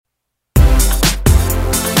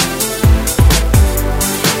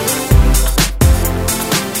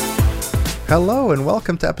Hello and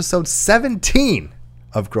welcome to episode 17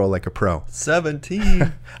 of Grow Like a Pro.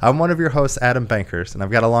 17. I'm one of your hosts, Adam Bankers, and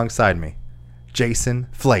I've got alongside me Jason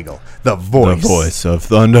Flagel, the voice. The voice of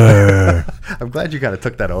thunder. I'm glad you kind of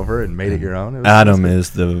took that over and made it your own. Adam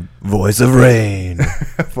is the voice of rain.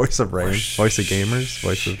 Voice of rain, voice of gamers,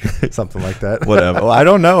 voice of something like that. Whatever. Well, I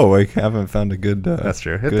don't know. I haven't found a good. That's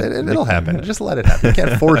true. It'll happen. Just let it happen. You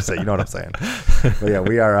can't force it. You know what I'm saying? But yeah,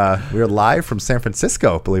 we are live from San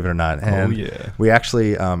Francisco, believe it or not. And we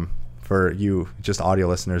actually, for you just audio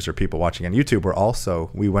listeners or people watching on YouTube,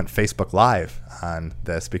 we went Facebook Live on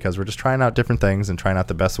this because we're just trying out different things and trying out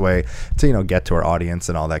the best way to get to our audience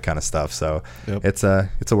and all that kind of stuff. So it's a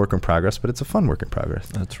work in progress, but it's a fun work in progress.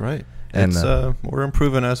 That's right. And we're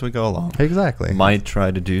improving as we go along. Exactly. Might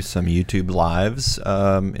try to do some YouTube lives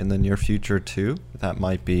in the near future too. That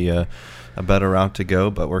might be a better route to go,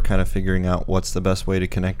 but we're kind of figuring out what's the best way to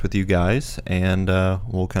connect with you guys, and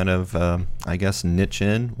we'll kind of I guess niche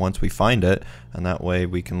in once we find it, and that way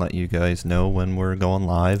we can let you guys know when we're going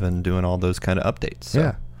live and doing all those kind of updates. So.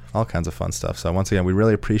 Yeah, all kinds of fun stuff. So once again, we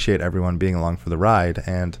really appreciate everyone being along for the ride,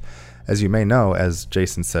 and as you may know, as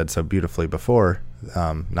Jason said so beautifully before,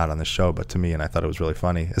 not on the show, but to me, and I thought it was really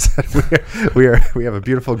funny, is that we have a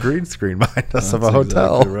beautiful green screen behind us of a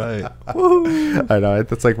hotel. Exactly right. I know,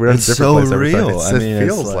 it's like we're in a different so place every real. time. It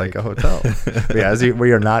feels like a hotel. But yeah,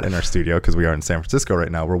 we are not in our studio because we are in San Francisco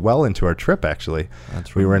right now. We're well into our trip, actually.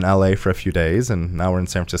 That's right. We were in LA for a few days, and now we're in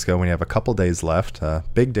San Francisco. We have a couple days left.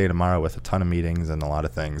 Big day tomorrow with a ton of meetings and a lot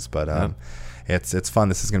of things, but It's fun.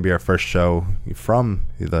 This is going to be our first show from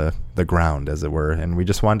the ground, as it were, and we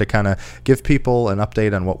just wanted to kind of give people an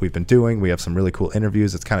update on what we've been doing. We have some really cool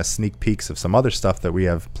interviews. It's kind of sneak peeks of some other stuff that we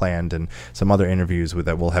have planned and some other interviews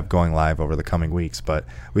that we'll have going live over the coming weeks. But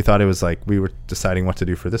we thought it was like we were deciding what to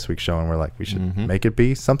do for this week's show, and we're like, we should make it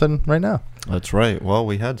be something right now. That's right. Well,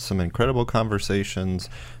 we had some incredible conversations,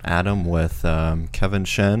 Adam, with Kevin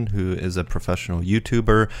Shen, who is a professional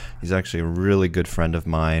YouTuber. He's actually a really good friend of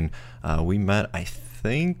mine. We met, I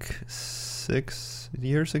think,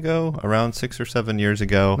 around 6 or 7 years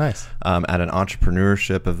ago. Nice. At an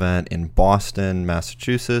entrepreneurship event in Boston,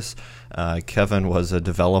 Massachusetts. Kevin was a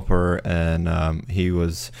developer, and he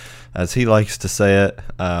was, as he likes to say it,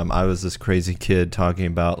 I was this crazy kid talking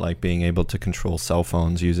about like being able to control cell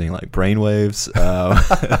phones using like brainwaves,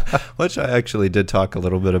 which I actually did talk a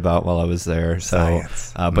little bit about while I was there. So,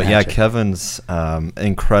 but magic. Yeah, Kevin's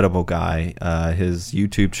incredible guy. His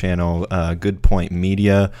YouTube channel, Good Point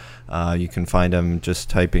Media. You can find him just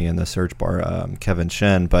typing in the search bar, Kevin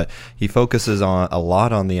Shen, but he focuses a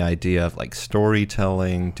lot on the idea of like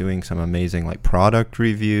storytelling, doing some amazing like product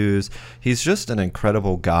reviews. He's just an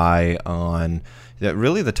incredible guy on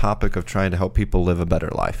really the topic of trying to help people live a better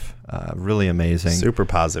life. Really amazing. Super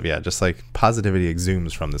positive. Yeah. Just like positivity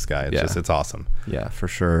exudes from this guy. It's awesome. Yeah, for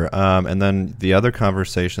sure. And then the other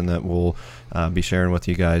conversation that we'll be sharing with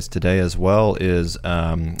you guys today as well is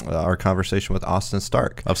our conversation with Austin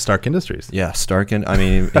Stark of Stark Industries. Yeah, Stark. I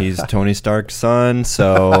mean, he's Tony Stark's son,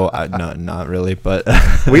 so not really, but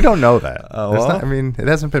we don't know that. It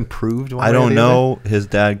hasn't been proved. I don't know. His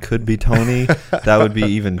dad could be Tony. That would be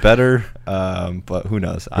even better. But who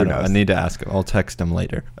knows? I need to ask him. I'll text him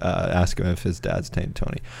later. Ask him if his dad's named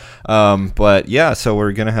Tony. But yeah, so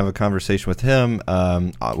we're gonna have a conversation with him.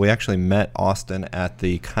 We actually met Austin at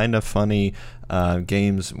the Kind of Funny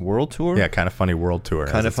Games World Tour. Yeah, Kind of Funny World Tour.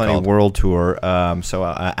 Kind of Funny World Tour. So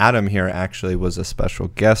Adam here actually was a special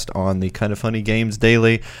guest on the Kind of Funny Games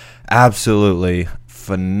Daily. Absolutely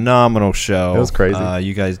phenomenal show. It was crazy.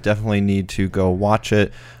 You guys definitely need to go watch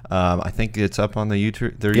it. I think it's up on the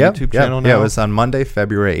YouTube channel now. Yeah, it was on Monday,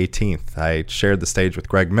 February 18th. I shared the stage with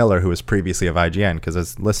Greg Miller, who was previously of IGN, because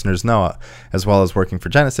as listeners know, as well as working for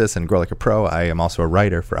Genesis and Grow Like a Pro, I am also a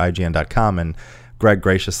writer for IGN.com, and Greg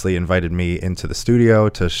graciously invited me into the studio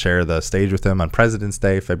to share the stage with him on President's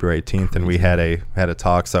Day, February 18th, and we had a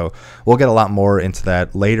talk. So we'll get a lot more into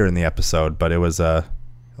that later in the episode, but it was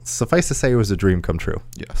suffice to say, it was a dream come true.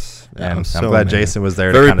 Yes. And I'm glad Jason was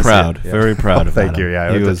there. Very proud. Very proud of Thank you.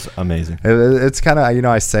 Yeah, he was amazing. It's kind of,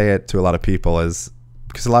 I say it to a lot of people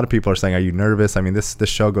because a lot of people are saying, are you nervous? I mean, this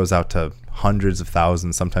show goes out to hundreds of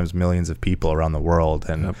thousands, sometimes millions of people around the world.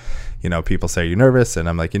 And, people say, are you nervous? And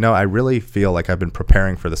I'm like, I really feel like I've been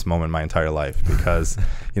preparing for this moment my entire life because,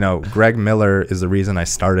 Greg Miller is the reason I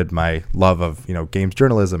started my love of, games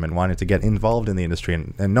journalism and wanting to get involved in the industry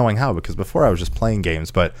and knowing how, because before I was just playing games.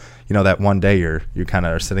 But, that one day you kind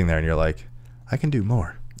of are sitting there and you're like, I can do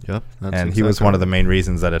more. Yep. And he was one of the main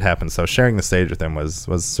reasons that it happened. So sharing the stage with him was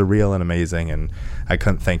surreal and amazing, and I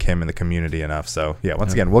couldn't thank him and the community enough. So yeah,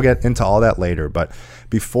 once again, we'll get into all that later. But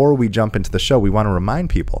before we jump into the show, we want to remind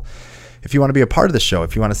people, If you want to be a part of the show,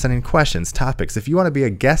 if you want to send in questions, topics, if you want to be a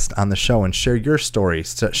guest on the show and share your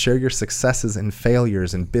stories, to share your successes and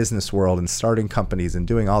failures in business world and starting companies and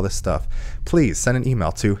doing all this stuff, please send an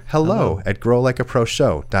email to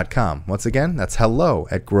hello@growlikeaproshow.com. Once again, that's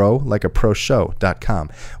hello@growlikeaproshow.com.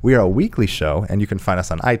 We are a weekly show, and you can find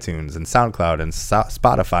us on iTunes and SoundCloud and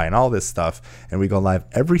Spotify and all this stuff. And we go live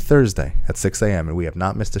every Thursday at 6 a.m. and we have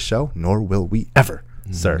not missed a show, nor will we ever.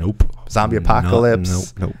 Sir. Nope. Zombie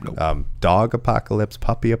apocalypse. Nope. Dog apocalypse.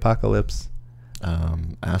 Puppy apocalypse.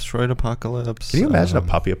 Asteroid apocalypse. Can you imagine a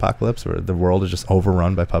puppy apocalypse where the world is just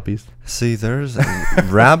overrun by puppies? See, there's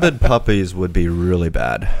rabid puppies would be really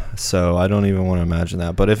bad. So I don't even want to imagine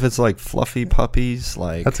that. But if it's like fluffy puppies,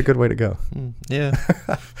 like That's a good way to go. Yeah,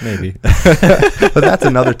 maybe. But that's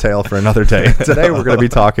another tale for another day. Today we're going to be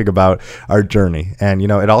talking about our journey. And,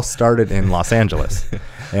 it all started in Los Angeles.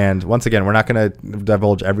 And once again, we're not going to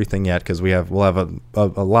divulge everything yet because we'll have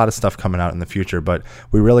a lot of stuff coming out in the future. But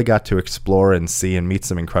we really got to explore and see and meet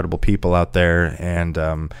some incredible people out there. And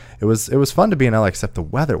it was fun to be in LA, except the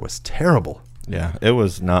weather was terrible. Yeah, it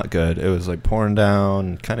was not good. It was like pouring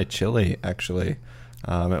down, kind of chilly, actually.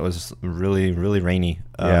 It was really, really rainy.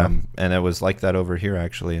 And it was like that over here,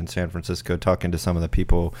 actually, in San Francisco, talking to some of the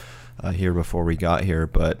people here before we got here.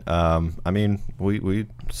 But, we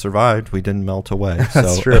survived. We didn't melt away.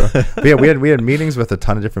 That's true. But yeah, we had meetings with a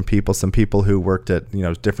ton of different people. Some people who worked at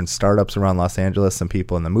different startups around Los Angeles. Some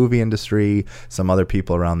people in the movie industry. Some other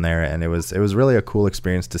people around there, and it was really a cool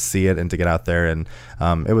experience to see it and to get out there. And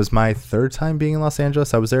it was my third time being in Los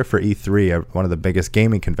Angeles. I was there for E3, one of the biggest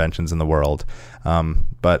gaming conventions in the world.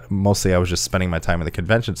 But mostly I was just spending my time in the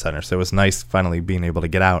convention center. So it was nice finally being able to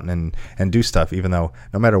get out and do stuff, even though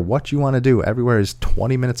no matter what you want to do, everywhere is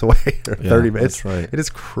 20 minutes away or 30 minutes. That's right. It is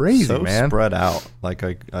crazy, so man. Spread out. Like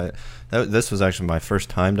this was actually my first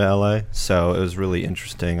time to LA, so it was really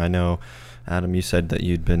interesting. I know, Adam, you said that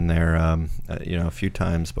you'd been there, a few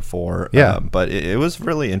times before. Yeah. But it was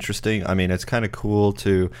really interesting. I mean, it's kind of cool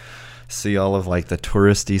to see all of like the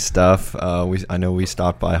touristy stuff. I know we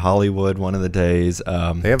stopped by Hollywood one of the days.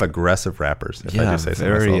 They have aggressive rappers. If I do say so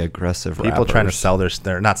very myself. aggressive. People rappers. trying to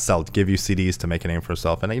sell give you CDs to make a name for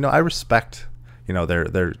themselves. And I respect.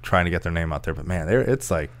 They're trying to get their name out there, but man,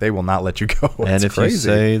 it's like they will not let you go. And if crazy. you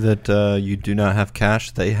say that you do not have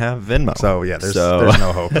cash, they have Venmo. So yeah, there's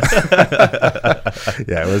no hope.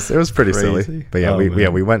 Yeah, it was pretty silly. But yeah,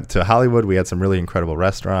 we went to Hollywood. We had some really incredible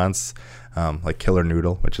restaurants. Like Killer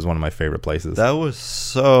Noodle, which is one of my favorite places. That was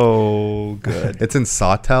so good. It's in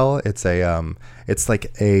Sawtell. It's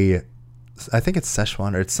I think it's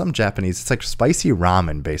Szechuan, or it's some Japanese. It's like spicy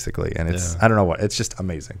ramen, basically, and it's I don't know what. It's just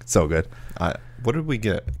amazing. It's so good. What did we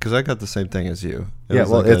get? Because I got the same thing as you.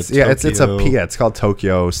 It's called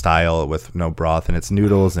Tokyo style with no broth, and it's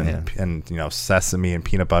noodles and sesame and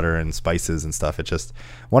peanut butter and spices and stuff. It's just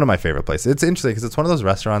one of my favorite places. It's interesting because it's one of those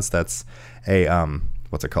restaurants that's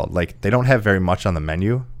what's it called? Like they don't have very much on the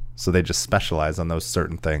menu, so they just specialize on those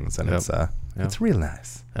certain things, and it's real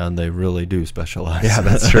nice. And they really do specialize. Yeah,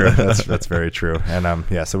 that's true. That's very true. And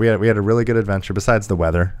so we had a really good adventure besides the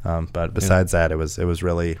weather. But besides that, it was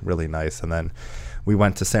really, really nice. And then we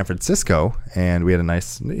went to San Francisco, and we had a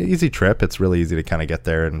nice, easy trip. It's really easy to kind of get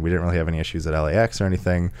there, and we didn't really have any issues at LAX or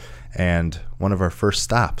anything. And one of our first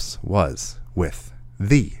stops was with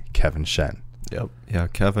the Kevin Shen. Yep. Yeah,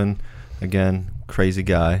 Kevin, again, crazy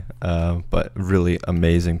guy, but really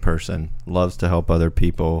amazing person. Loves to help other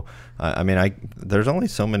people. There's only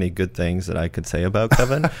so many good things that I could say about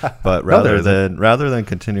Kevin, but rather than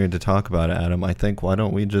continuing to talk about it, Adam, I think why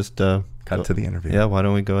don't we just cut to the interview? Yeah, why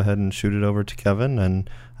don't we go ahead and shoot it over to Kevin? And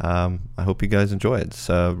I hope you guys enjoy it.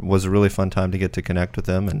 It was a really fun time to get to connect with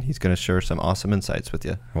him, and he's going to share some awesome insights with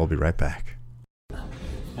you. We'll be right back.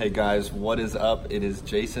 Hey guys, what is up? It is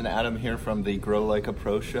Jason Adam here from the Grow Like a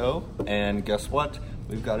Pro show, and guess what?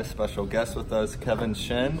 We've got a special guest with us, Kevin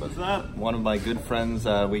Shen. What's up? One of my good friends.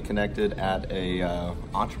 We connected at a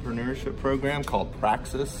entrepreneurship program called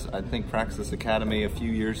Praxis. I think Praxis Academy a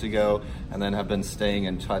few years ago, and then have been staying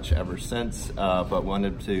in touch ever since. But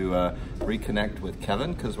wanted to reconnect with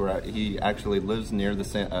Kevin because he actually lives near the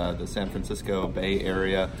San Francisco Bay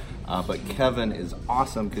Area. But Kevin is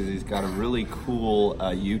awesome because he's got a really cool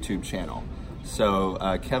YouTube channel.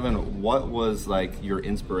 So Kevin, what was like your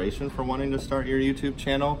inspiration for wanting to start your YouTube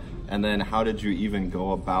channel? And then how did you even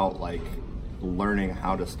go about like learning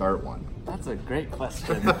how to start one? That's a great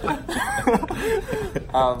question.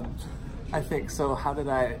 I think so. What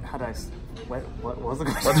was the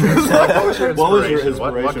question? What was your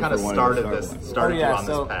inspiration? What kind of started you on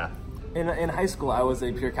this path? In high school, I was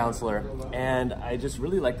a peer counselor, and I just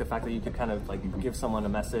really liked the fact that you could kind of like give someone a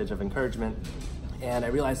message of encouragement And I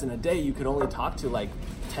realized in a day you could only talk to like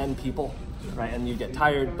 10 people, right? And you get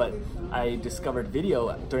tired, but I discovered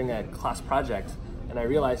video during a class project, and I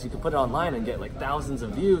realized you could put it online and get like thousands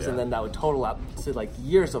of views, and then that would total up to like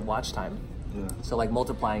years of watch time. So like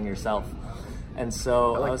multiplying yourself. And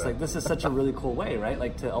so I was like, this is such a really cool way, right?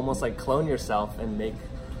 Like to almost like clone yourself and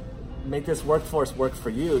make this workforce work for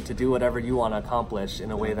you to do whatever you want to accomplish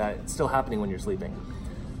in a way that it's still happening when you're sleeping.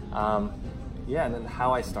 And then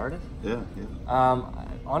how I started?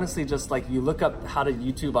 Honestly, just like you look up how to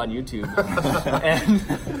YouTube on YouTube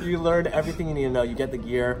and you learn everything you need to know. You get the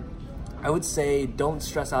gear. I would say don't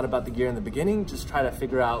stress out about the gear in the beginning. Just try to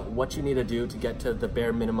figure out what you need to do to get to the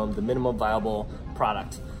bare minimum, the minimum viable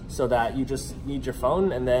product, so that you just need your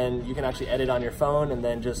phone, and then you can actually edit on your phone, and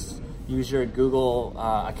then just use your Google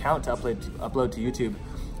account to upload to YouTube.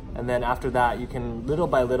 And then after that, you can little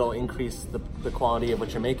by little increase the quality of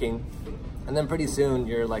what you're making. And then pretty soon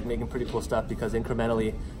you're like making pretty cool stuff, because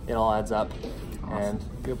incrementally it all adds up. And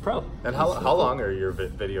you're a pro. And how long are your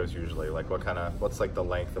videos usually? Like what's like the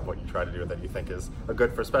length of what you try to do that you think is a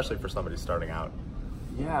good for, especially for somebody starting out?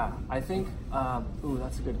 Yeah, I think,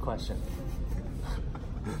 that's a good question.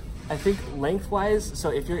 I think lengthwise, so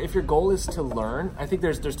if your goal is to learn, I think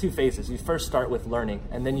there's two phases. You first start with learning,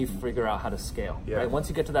 and then you figure out how to scale. Right? Once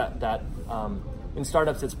you get to that in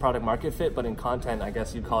startups it's product market fit, but in content, I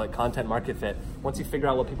guess you'd call it content market fit. Once you figure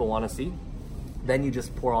out what people want to see, then you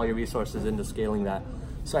just pour all your resources into scaling that.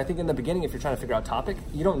 So I think in the beginning, if you're trying to figure out topic,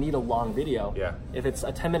 you don't need a long video. If it's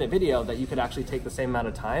a 10-minute video that you could actually take the same amount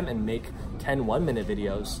of time and make 10 one-minute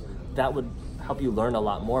videos, that would help you learn a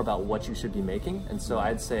lot more about what you should be making. And so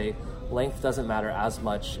I'd say length doesn't matter as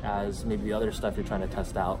much as maybe the other stuff you're trying to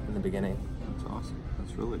test out in the beginning. That's awesome.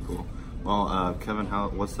 That's really cool. Well, Kevin,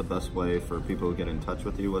 what's the best way for people to get in touch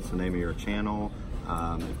with you? What's the name of your channel?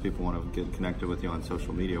 If people want to get connected with you on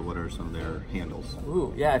social media, what are some of their handles?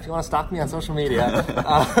 If you want to stalk me on social media.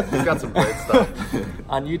 You've got some great stuff.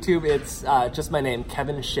 On YouTube, it's just my name,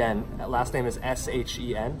 Kevin Shen. Last name is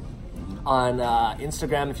S-H-E-N. On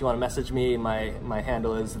Instagram, if you want to message me, my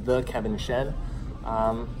handle is the Kevin Shen.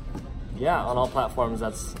 On all platforms,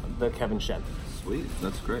 that's the Kevin Shen. Sweet,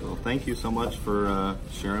 that's great. Well, thank you so much for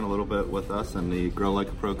sharing a little bit with us and the Grow Like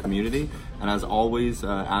a Pro community. And as always,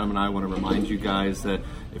 Adam and I want to remind you guys that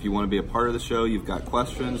if you want to be a part of the show, you've got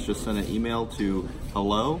questions, just send an email to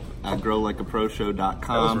hello@growlikeaproshow.com.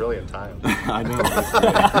 That was really in time. I know.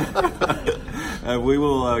 And we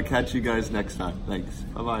will catch you guys next time. Thanks.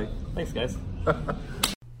 Bye-bye. Thanks, guys.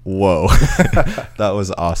 Whoa. That was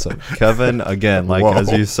awesome. Kevin, again,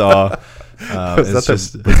 as you saw...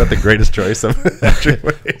 was that the greatest choice of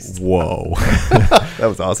entryways? Whoa. That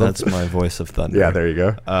was awesome. That's my voice of thunder. Yeah, there you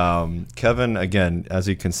go. Kevin, again, as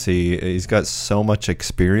you can see, he's got so much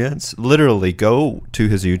experience. Literally, go to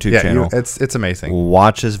his YouTube channel. It's amazing.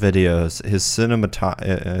 Watch his videos. His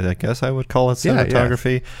I guess I would call it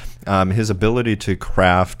cinematography. His ability to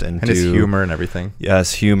craft and his humor and everything.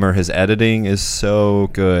 Yes, humor. His editing is so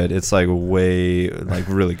good. It's really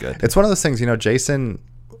good. It's one of those things, Jason...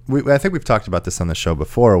 I think we've talked about this on the show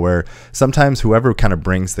before, where sometimes whoever kind of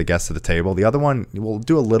brings the guest to the table, the other one will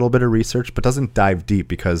do a little bit of research but doesn't dive deep,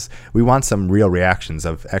 because we want some real reactions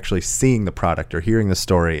of actually seeing the product or hearing the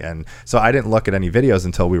story. And so I didn't look at any videos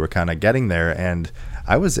until we were kind of getting there, and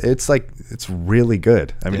it's really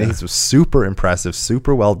good. I mean, he's super impressive,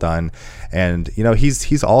 super well done. And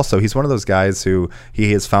he's one of those guys who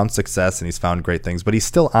he has found success and he's found great things, but he's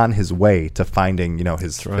still on his way to finding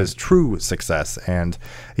his true success. And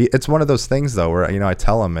it's one of those things though where I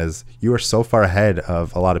tell him is, you are so far ahead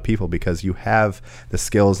of a lot of people because you have the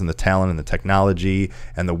skills and the talent and the technology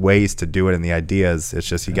and the ways to do it and the ideas. It's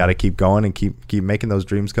just you got to keep going and keep making those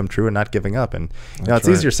dreams come true and not giving up. And it's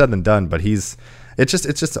easier said than done, but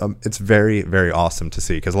it's very, very awesome to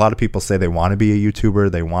see, because a lot of people say they want to be a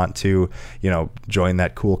YouTuber, they want to join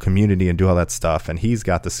that cool community and do all that stuff, and he's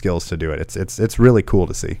got the skills to do it. It's really cool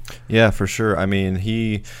to see. Yeah, for sure. I mean,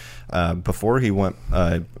 he before he went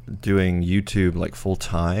doing YouTube full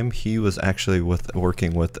time, he was actually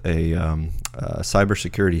working with a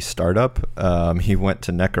cybersecurity startup. He went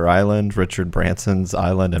to Necker Island, Richard Branson's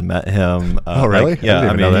island, and met him. Oh, really?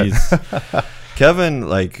 I mean, he's Kevin,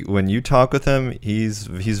 when you talk with him, he's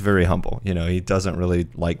very humble. He doesn't really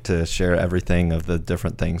like to share everything of the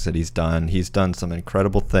different things that he's done. He's done some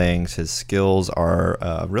incredible things. His skills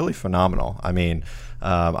are really phenomenal. I mean,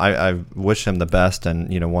 I wish him the best, and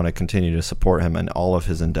want to continue to support him in all of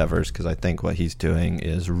his endeavors, because I think what he's doing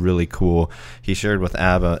is really cool. He shared with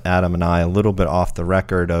Adam and I a little bit off the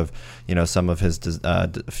record of some of his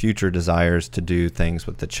future desires to do things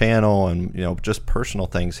with the channel, and just personal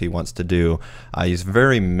things he wants to do. He's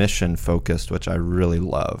very mission focused, which I really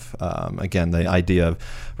love. Again, the idea of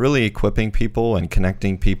really equipping people and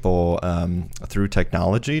connecting people through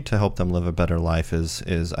technology to help them live a better life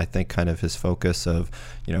is I think kind of his focus of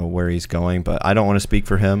where he's going. But I don't want to speak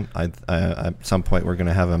for him. At some point we're going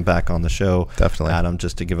to have him back on the show, definitely, Adam,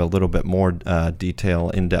 just to give a little bit more detail,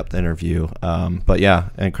 in-depth interview. But yeah,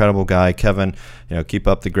 incredible guy, Kevin. Keep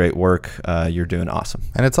up the great work. You're doing awesome.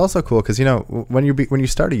 And it's also cool because when you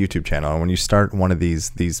start a YouTube channel, when you start one of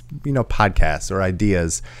these podcasts or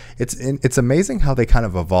ideas, it's amazing how they kind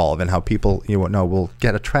of evolve and how people will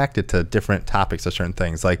get attracted to different topics or certain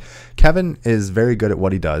things. Like Kevin is very good at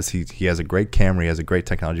what he does. He has a great camera, he has a great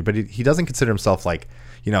technology, but he doesn't consider himself like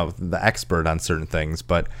the expert on certain things.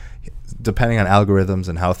 But depending on algorithms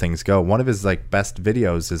and how things go, one of his best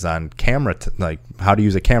videos is on camera, how to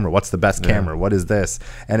use a camera. What's the best camera? What is this?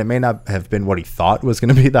 And it may not have been what he thought was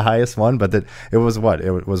going to be the highest one, but it was one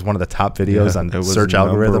of the top videos on search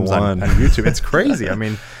algorithms on YouTube. It's crazy. I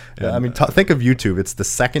mean, think of YouTube. It's the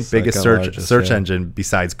second biggest search engine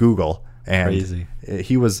besides Google. And crazy.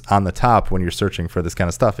 He was on the top when you're searching for this kind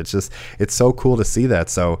of stuff. It's so cool to see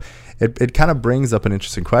that. So it kind of brings up an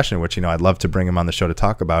interesting question, which, I'd love to bring him on the show to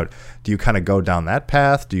talk about. Do you kind of go down that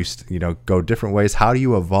path? Do you, go different ways? How do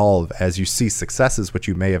you evolve as you see successes, which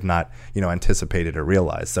you may have not, anticipated or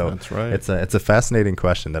realized? So that's right. It's a fascinating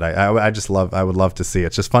question that I just love. I would love to see.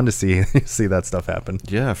 It's just fun to see that stuff happen.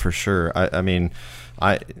 Yeah, for sure. I mean,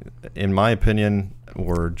 in my opinion,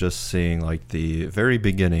 we're just seeing the very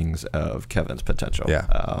beginnings of Kevin's potential. Yeah.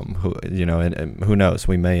 And who knows?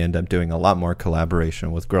 We may end up doing a lot more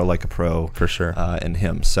collaboration with Grow Like a Pro for sure, and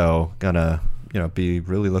him. So gonna be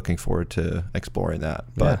really looking forward to exploring that.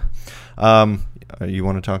 But you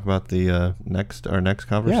want to talk about the next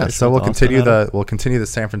conversation? Yeah. So we'll continue the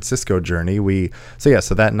San Francisco journey. So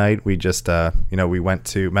that night we just we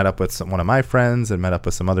met up with one of my friends and met up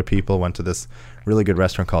with some other people. Went to this really good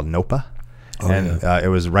restaurant called Nopa. It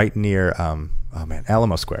was right near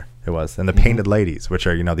Alamo Square. It was, and the Painted Ladies, which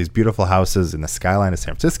are these beautiful houses, and the skyline of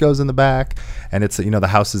San Francisco's in the back, and it's the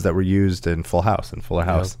houses that were used in Full House and Fuller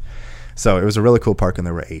House. So it was a really cool park, and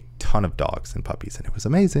there were a ton of dogs and puppies, and it was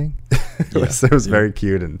amazing. It was very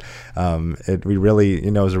cute, and it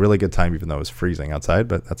was a really good time, even though it was freezing outside.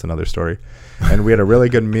 But that's another story. And we had a really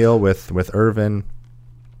good meal with Irvin,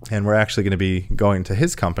 and we're actually going to be going to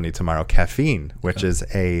his company tomorrow, Caffeine, which is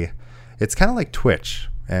it's kind of like Twitch.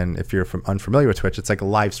 And if you're unfamiliar with Twitch, it's like a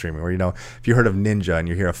live streaming where, if you heard of Ninja and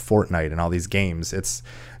you hear of Fortnite and all these games,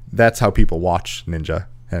 that's how people watch Ninja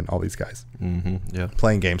and all these guys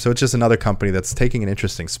playing games. So it's just another company that's taking an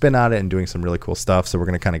interesting spin on it and doing some really cool stuff. So we're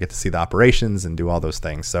going to kind of get to see the operations and do all those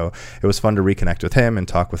things. So it was fun to reconnect with him and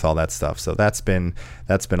talk with all that stuff. So that's been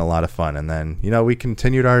a lot of fun. And then, we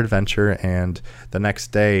continued our adventure, and the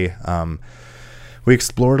next day, we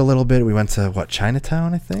explored a little bit. We went to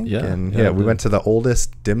Chinatown, I think. We went to the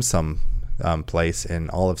oldest dim sum place in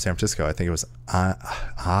all of San Francisco. I think it was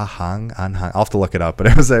Anhang. I'll have to look it up, but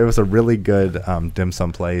it was a really good dim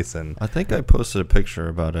sum place. And I think I posted a picture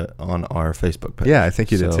about it on our Facebook page. Yeah, I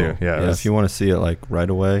think you did too. Yeah, if you want to see it right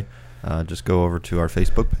away, just go over to our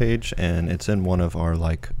Facebook page, and it's in one of our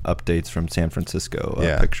updates from San Francisco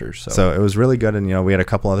pictures. So it was really good, and we had a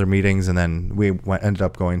couple other meetings, and then we ended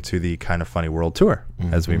up going to the Kind of Funny World Tour,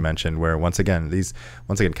 as we mentioned, where once again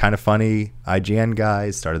Kind of Funny IGN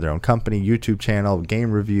guys started their own company, YouTube channel,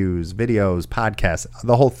 game reviews, videos, podcasts,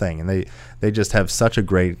 the whole thing, and they just have such a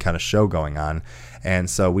great kind of show going on. And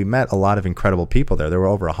so we met a lot of incredible people there. There were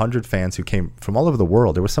over 100 fans who came from all over the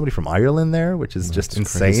world. There was somebody from Ireland there, which is just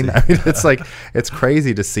insane. I mean, it's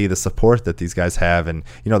crazy to see the support that these guys have, and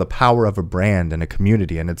the power of a brand and a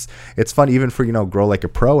community. And it's fun even for Grow Like a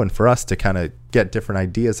Pro, and for us to kind of get different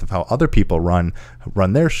ideas of how other people run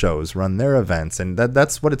their shows, run their events. And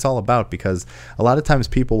that's what it's all about, because a lot of times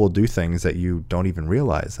people will do things that you don't even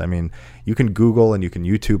realize. I mean, you can Google and you can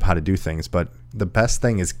YouTube how to do things, but the best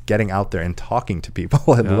thing is getting out there and talking to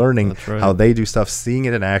people and learning how they do stuff, seeing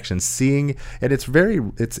it in action, and it's very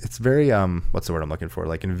what's the word I'm looking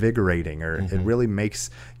for? Invigorating, or it really makes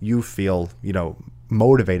you feel,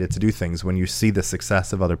 motivated to do things when you see the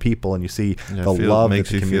success of other people and you see the love that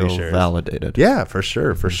the community shares. Validated. Yeah, for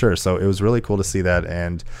sure. So it was really cool to see that.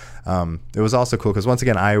 And it was also cool because once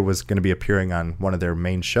again, I was going to be appearing on one of their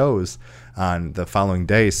main shows on the following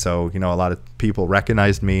day. So, a lot of people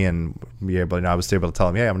recognized me and be able, I was able to tell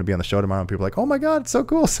them, yeah, I'm going to be on the show tomorrow. And people were like, oh my God, it's so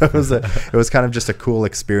cool. So it was kind of just a cool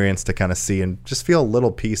experience to kind of see and just feel a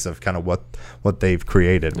little piece of kind of what they've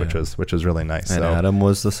created, which was really nice. And so Adam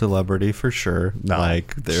was the celebrity for sure. No.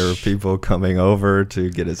 Like there were people coming over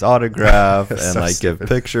to get his autograph and so like stupid. give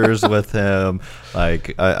pictures with him.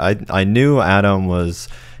 Like I knew Adam was,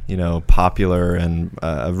 you know, popular and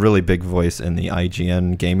a really big voice in the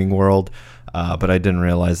IGN gaming world. But I didn't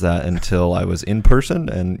realize that until I was in person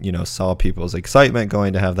and, you know, saw people's excitement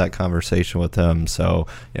going to have that conversation with him. So,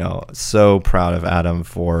 you know, so proud of Adam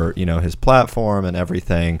for, you know, his platform and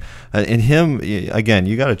everything. And him, again,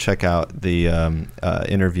 you got to check out the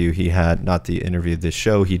interview he had, not the interview, the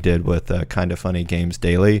show he did with Kinda Funny Games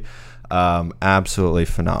Daily. Absolutely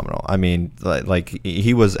phenomenal. I mean, like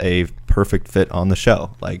he was a perfect fit on the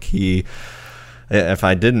show. Like if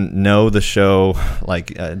I didn't know the show, like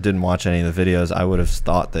didn't watch any of the videos, I would have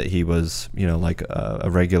thought that he was, you know, like a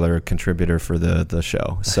regular contributor for the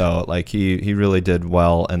show. So like he really did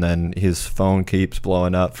well. And then his phone keeps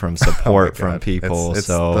blowing up from support from people.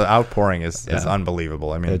 So the outpouring is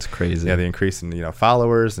unbelievable. I mean, it's crazy. Yeah, the increase in, you know,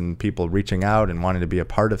 followers and people reaching out and wanting to be a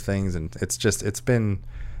part of things, and it's been.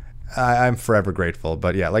 I'm forever grateful,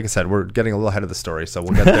 but yeah, like I said, we're getting a little ahead of the story, so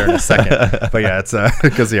we'll get there in a second. But yeah, it's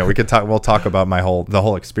because we'll talk about the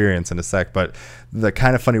whole experience in a sec. But the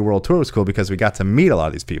Kinda Funny World Tour was cool because we got to meet a lot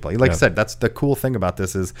of these people. Like I said, that's the cool thing about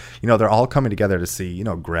this is, you know, they're all coming together to see, you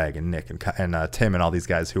know, Greg and Nick and Tim and all these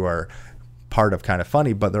guys who are part of Kinda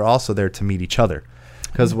Funny, but they're also there to meet each other.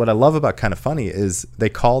 Because what I love about Kinda Funny is they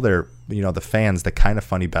call their, you know, the fans the Kinda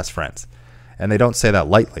Funny best friends. And they don't say that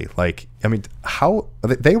lightly. Like, I mean, how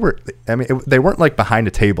they were, I mean, they weren't like behind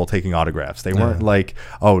a table taking autographs. They weren't like,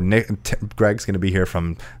 oh, Greg's going to be here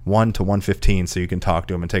from 1 to 1:15 so you can talk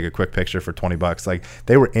to him and take a quick picture for $20. Like,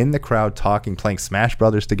 they were in the crowd talking, playing Smash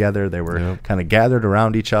Brothers together. They were kind of gathered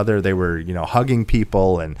around each other. They were, you know, hugging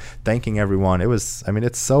people and thanking everyone. It was, I mean,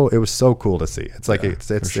 it was so cool to see. It's like,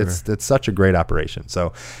 it's such a great operation.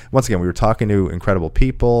 So once again, we were talking to incredible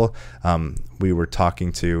people. We were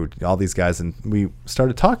talking to all these guys, and we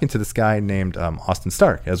started talking to this guy named Austin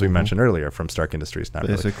Stark, as we mentioned earlier, from Stark Industries. Not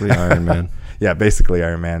basically really. Iron Man. Yeah, basically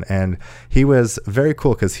Iron Man. And he was very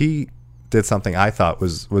cool because he did something I thought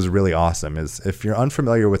was really awesome. Is if you're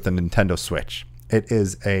unfamiliar with the Nintendo Switch,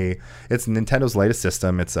 it's Nintendo's latest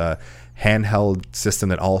system. It's a handheld system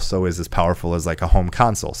that also is as powerful as like a home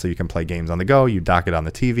console. So you can play games on the go, you dock it on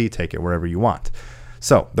the TV, take it wherever you want.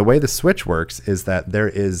 So the way the Switch works is that there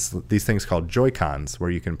is these things called Joy-Cons where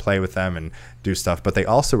you can play with them and do stuff, but they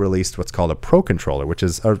also released what's called a Pro Controller, which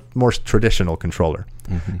is a more traditional controller.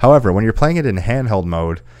 Mm-hmm. However, when you're playing it in handheld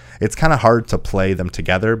mode, it's kind of hard to play them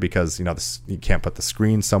together because, you know, you can't put the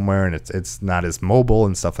screen somewhere and it's not as mobile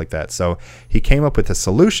and stuff like that. So he came up with a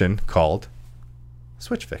solution called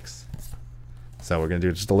Switch Fix. So we're going to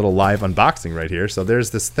do just a little live unboxing right here. So there's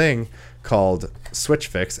this thing called Switch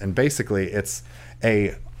Fix, and basically it's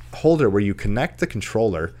a holder where you connect the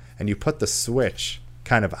controller and you put the Switch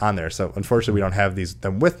kind of on there. So unfortunately we don't have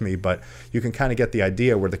them with me, but you can kind of get the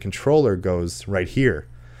idea where the controller goes right here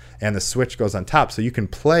and the Switch goes on top. So you can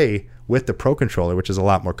play with the Pro Controller, which is a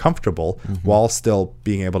lot more comfortable, while still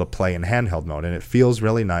being able to play in handheld mode. And it feels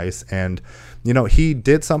really nice. And, you know, he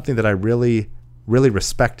did something that I really, really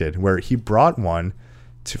respected, where he brought one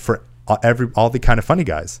for all the Kinda Funny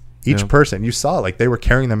guys. Each person, you saw, like, they were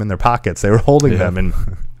carrying them in their pockets. They were holding them. And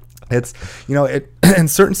it's, you know, in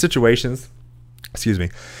certain situations,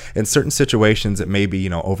 in certain situations, it may be, you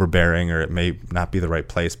know, overbearing or it may not be the right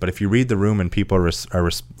place. But if you read the room and people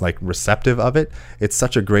are like receptive of it, it's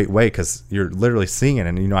such a great way because you're literally seeing it.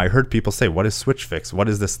 And, you know, I heard people say, what is Switch Fix? What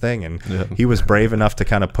is this thing? And he was brave enough to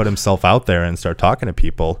kind of put himself out there and start talking to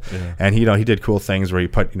people. And, you know, he did cool things where he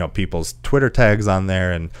put, you know, people's Twitter tags on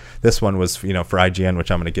there. And this one was, you know, for IGN,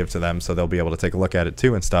 which I'm going to give to them so they'll be able to take a look at it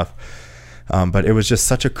too and stuff. But it was just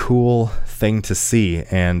such a cool thing to see.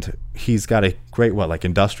 And he's got a great,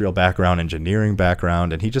 industrial background, engineering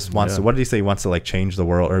background. And he just wants to, what did he say? He wants to like change the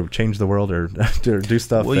world or do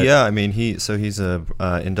stuff. Well, I mean, he's a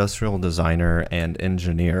industrial designer and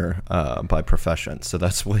engineer by profession. So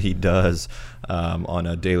that's what he does on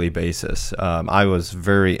a daily basis. I was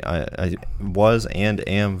and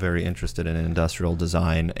am very interested in industrial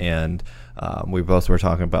design, and we both were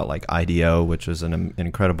talking about like IDEO, which is an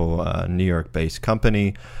incredible New York-based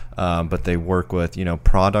company, but they work with, you know,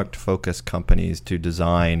 product-focused companies to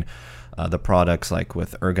design the products like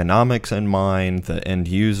with ergonomics in mind, the end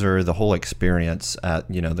user, the whole experience at,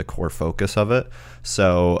 the core focus of it.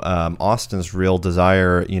 So Austin's real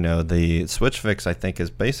desire, the Switch Fix, I think,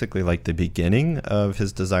 is basically like the beginning of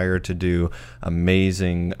his desire to do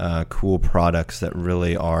amazing, cool products that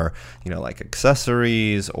really are, like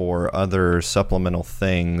accessories or other supplemental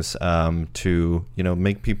things to,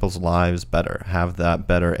 make people's lives better, have that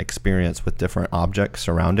better experience with different objects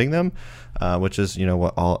surrounding them, which is,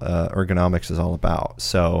 what all ergonomics is all about.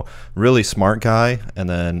 So really smart guy, and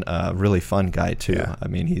then really fun guy too. Yeah. I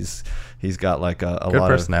mean, he's got like a good lot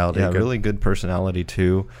personality. Of really good personality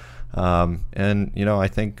too. And I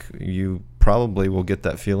think you probably will get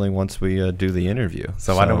that feeling once we do the interview.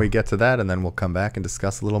 So why don't we get to that, and then we'll come back and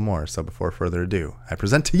discuss a little more. So before further ado, I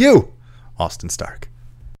present to you Austin Stark.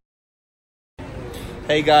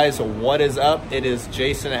 Hey guys, what is up? It is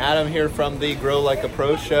Jason and Adam here from the Grow Like a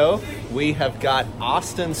Pro show. We have got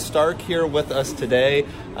Austin Stark here with us today.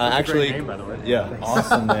 Actually, great name, by the way. Yeah,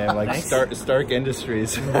 awesome name, like nice. Stark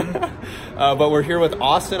Industries. But we're here with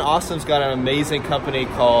Austin. Austin's got an amazing company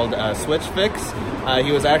called Switch Fix.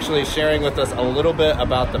 He was actually sharing with us a little bit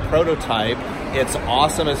about the prototype. It's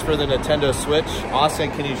awesome. It's for the Nintendo Switch.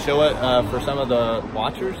 Austin, can you show it for some of the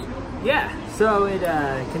watchers? Yeah, so it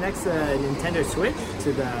connects the Nintendo Switch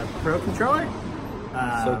to the Pro controller.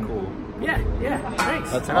 So cool. Yeah, thanks.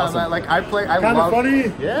 That's awesome. I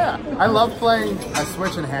love playing a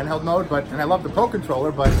Switch in handheld mode, and I love the Pro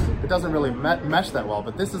controller, but it doesn't really mesh that well.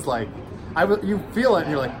 But this is like, you feel it,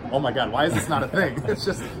 and you're like, oh my god, why is this not a thing? It's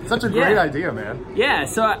just such a great idea, man. Yeah,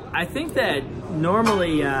 so I think that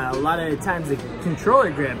normally a lot of times the controller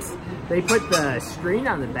grips, they put the screen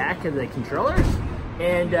on the back of the controllers.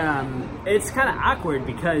 And it's kind of awkward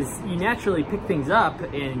because you naturally pick things up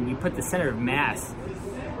and you put the center of mass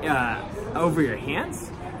over your hands.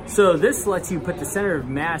 So this lets you put the center of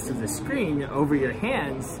mass of the screen over your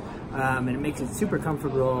hands, and it makes it super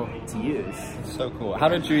comfortable to use. So cool. How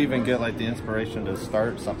did you even get like the inspiration to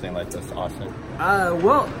start something like this, Austin?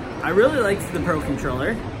 Well, I really liked the Pro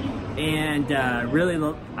controller. And I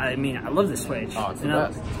love the Switch. Oh, it's the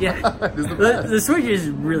best. Yeah, the Switch is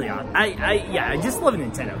really awesome. I just love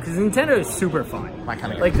Nintendo because Nintendo is super fun. My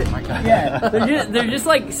kind of guy. Yeah, they're just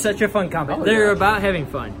like such a fun company. Oh, they're about having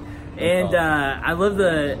fun, and I love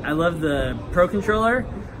the Pro controller,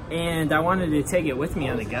 and I wanted to take it with me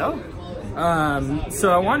on the go.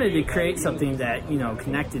 So I wanted to create something that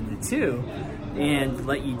connected the two, and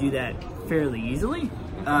let you do that fairly easily.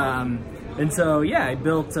 And so, I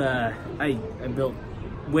built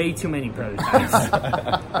way too many prototypes.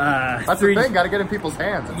 That's the thing. Got to get in people's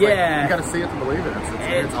hands. It's like, you got to see it to believe it.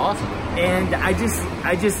 It's awesome. And I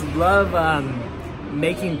just love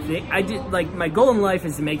making things. My goal in life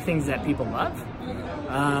is to make things that people love.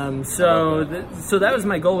 So that was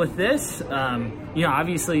my goal with this.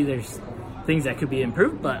 Obviously there's things that could be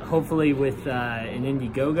improved, but hopefully with an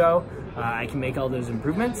Indiegogo, I can make all those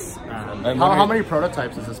improvements. How many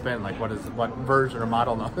prototypes has this been? Like, what version or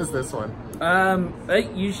model is this one?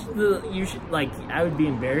 You should I would be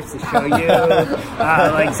embarrassed to show you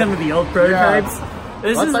like some of the old prototypes. Yeah.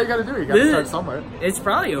 That's how you got to do it. You got to start somewhere. It's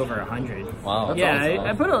probably over 100. Wow. Yeah,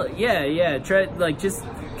 I put just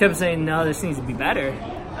kept saying no, this needs to be better,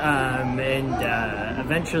 and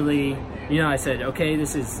eventually, I said, okay,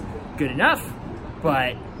 this is good enough.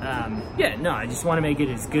 But I just want to make it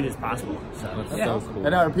as good as possible. So that's so cool.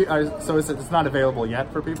 And so it's not available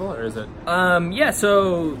yet for people, or is it? It's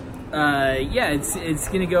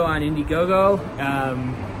gonna go on Indiegogo.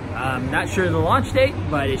 I'm not sure the launch date,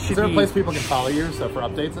 but it should be. Is there a place people can follow you for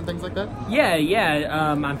updates and things like that?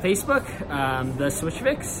 Yeah. On Facebook, the Switch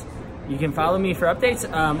Fix. You can follow me for updates.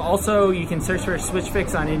 Also, you can search for Switch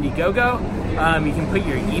Fix on Indiegogo. You can put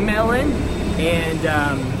your email in, and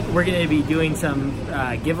we're going to be doing some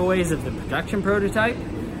giveaways of the production prototype.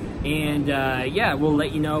 And we'll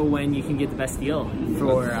let you know when you can get the best deal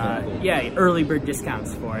for early bird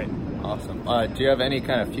discounts for it. Awesome. Do you have any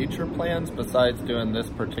kind of future plans besides doing this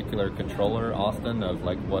particular controller, Austin, of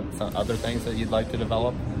like what some other things that you'd like to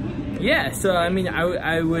develop? Yeah, so I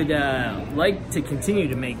would like to continue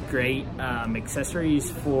to make great accessories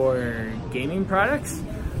for gaming products.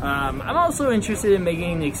 I'm also interested in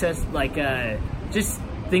making just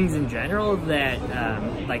things in general that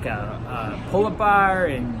like a pull-up bar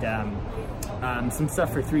and some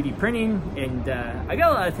stuff for 3D printing, and I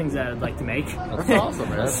got a lot of things that I'd like to make. That's awesome,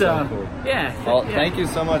 man. That's so cool. Well, thank you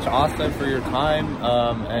so much, Austin, for your time.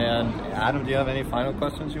 And Adam, do you have any final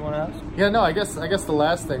questions you want to ask? Yeah, no. I guess the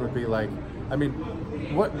last thing would be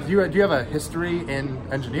what do you have a history in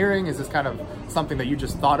engineering? Is this kind of something that you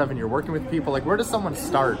just thought of and you're working with people? Like, where does someone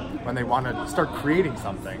start when they want to start creating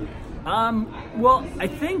something? Well, I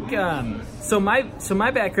think so.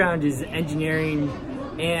 My background is engineering,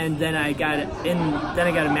 and then I got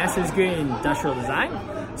a master's degree in industrial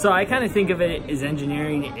design. So I kind of think of it as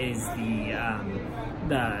engineering is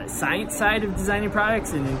the science side of designing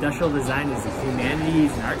products, and industrial design is the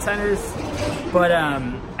humanities and art centers. But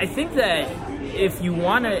I think that if you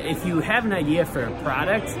have an idea for a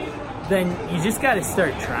product, then you just got to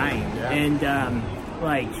start trying. Yeah. And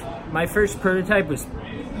like my first prototype was,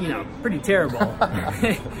 pretty terrible.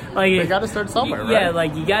 Like you got to start somewhere, right? Yeah,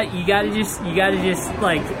 like you got to just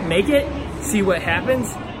like make it, see what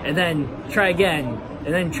happens, and then try again, and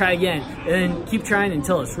then try again, and then keep trying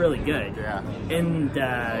until it's really good. Yeah. And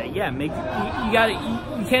you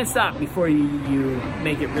can't stop before you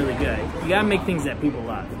make it really good. You got to make things that people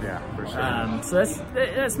love. Yeah, for sure. So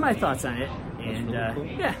that's my thoughts on it. And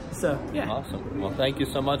Awesome. Well, thank you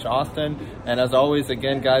so much, Austin. And as always,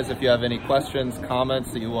 again, guys, if you have any questions,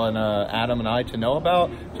 comments that you want Adam and I to know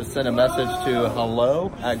about, just send a message to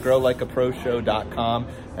hello@growlikeaproshow.com,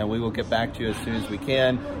 and we will get back to you as soon as we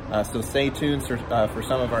can. So stay tuned for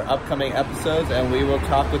some of our upcoming episodes, and we will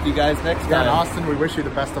talk with you guys next time. And Austin, we wish you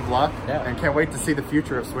the best of luck, and can't wait to see the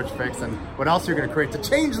future of Switch Fix and what else you're going to create to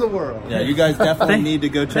change the world. Yeah, you guys definitely need to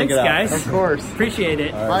go check it out. Thanks, guys. Of course. Appreciate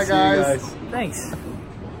it. Right, bye, guys. Thanks.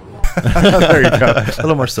 There you go. A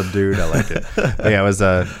little more subdued. I like it. But yeah, it was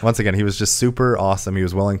once again, he was just super awesome. He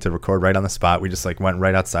was willing to record right on the spot. We just went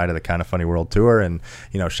right outside of the Kind of Funny World tour and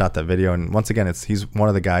shot that video. And once again, he's one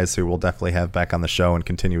of the guys who we'll definitely have back on the show and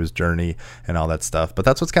continue his journey and all that stuff. But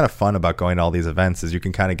that's what's kind of fun about going to all these events is you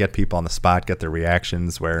can kind of get people on the spot, get their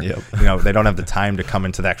reactions where they don't have the time to come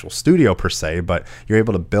into the actual studio per se, but you're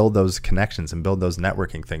able to build those connections and build those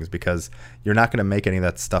networking things because you're not going to make any of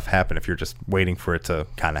that stuff happen if you're just waiting for it to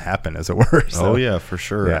kind of happen, as it were. So, oh yeah, for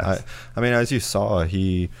sure. Yeah. I mean, as you saw,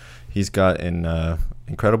 he's got an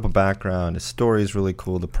incredible background. His story is really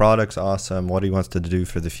cool. The product's awesome. What he wants to do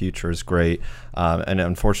for the future is great. And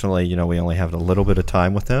unfortunately, we only have a little bit of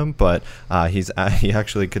time with him, but he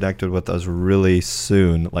actually connected with us really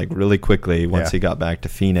soon, like really quickly once he got back to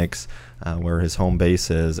Phoenix, where his home base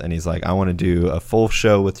is. And he's like, I want to do a full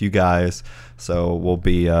show with you guys. So we'll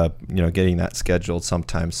be, getting that scheduled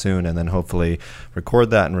sometime soon, and then hopefully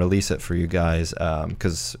record that and release it for you guys.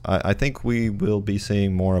 Because I think we will be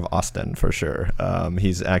seeing more of Austin for sure.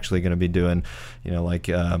 He's actually going to be doing, I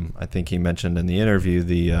think he mentioned in the interview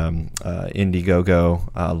the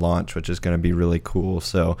Indiegogo launch, which is going to be really cool.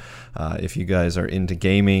 So if you guys are into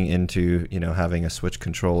gaming, into having a Switch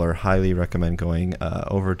controller, highly recommend going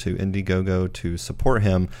over to Indiegogo to support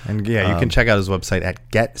him. And you can check out his website at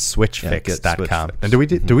GetSwitchFix.com. And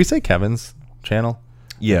do we say Kevin's channel?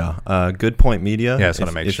 Yeah, Good Point Media. Yeah, I just want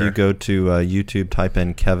to make sure. If you go to YouTube, type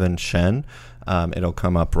in Kevin Shen, it'll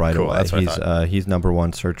come up right away. That's what he's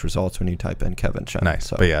 #1 search results when you type in Kevin Shen. Nice.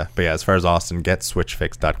 So. But yeah, as far as Austin,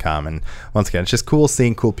 GetSwitchFix.com. And once again, it's just cool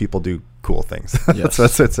seeing cool people do cool things. Yes.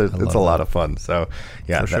 it's a lot of fun. So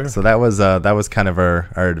yeah, so that was kind of our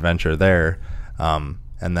adventure there. And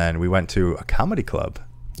then we went to a comedy club.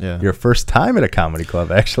 Yeah. Your first time at a comedy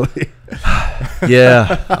club, actually.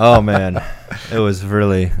 Yeah. Oh man, it was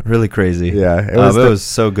really, really crazy. Yeah. It was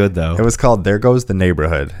so good though. It was called There Goes the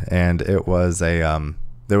Neighborhood, and it was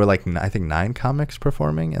there were I think 9 comics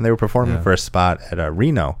performing, and they were performing for a spot at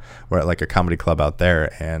Reno, or at like a comedy club out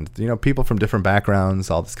there, and people from different backgrounds,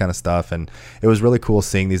 all this kind of stuff, and it was really cool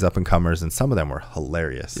seeing these up and comers, and some of them were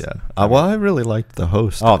hilarious. Yeah. Well, I really liked the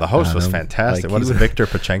host. Oh, the host was fantastic. What is it, Victor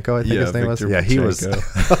Pachenko? I think his name was. Yeah, he was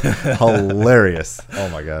hilarious. Oh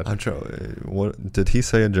my god. I'm trying. What did he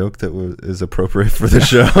say? A joke that is appropriate for the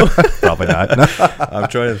show? Probably not. I'm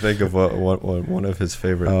trying to think of what one of his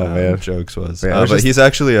favorite jokes was. Yeah, but he's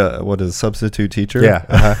actually a substitute teacher. Yeah.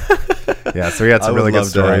 Yeah, so we had some really good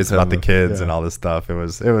stories about the kids and all this stuff. It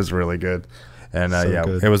was really good. And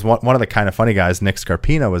good. It was one of the Kind of Funny guys, Nick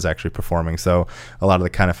Scarpino, was actually performing. So a lot of the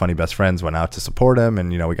Kind of Funny best friends went out to support him,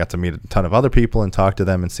 and we got to meet a ton of other people and talk to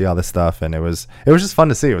them and see all this stuff. And it was just fun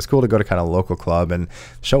to see. It was cool to go to kind of a local club, and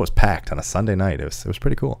the show was packed on a Sunday night. It was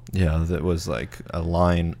pretty cool. Yeah, it was like a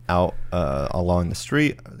line out along the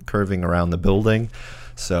street, curving around the building.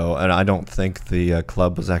 So, and I don't think the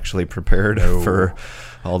club was actually prepared for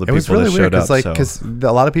all the people that showed up. Because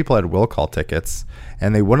a lot of people had will call tickets,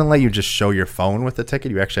 and they wouldn't let you just show your phone with the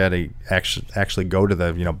ticket. You actually had to actually go to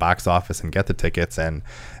the box office and get the tickets, and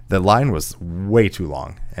the line was way too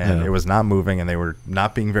long, and it was not moving, and they were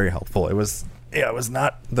not being very helpful. It was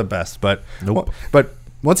not the best, but but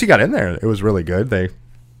once you got in there, it was really good. They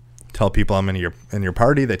tell people I'm in your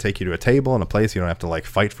party. They take you to a table and a place. You don't have to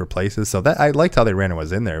fight for places. So that I liked how they ran it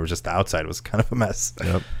was in there. It was just the outside was kind of a mess.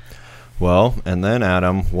 Yep. Well, and then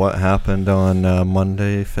Adam, what happened on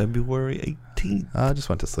Monday, February 18th? I just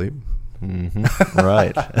went to sleep.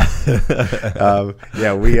 Right.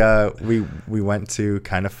 We went to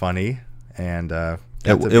Kind of Funny, and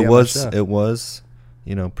it was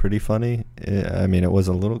pretty funny. I mean, it was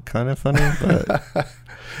a little kind of funny, but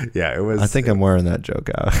yeah, it was. I think I'm wearing that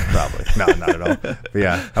joke out. Probably no, not at all. But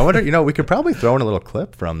yeah, I wonder. We could probably throw in a little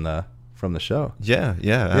clip from the show. Yeah,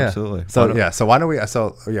 absolutely. So why don't we?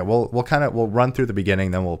 We'll run through the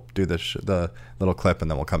beginning, then we'll do the little clip, and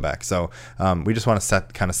then we'll come back. So we just want to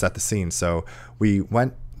set the scene. So we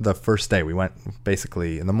went the first day. We went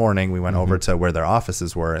basically in the morning. We went over to where their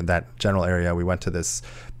offices were in that general area. We went to this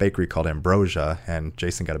bakery called Ambrosia, and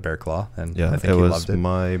Jason got a bear claw, and I think he loved it.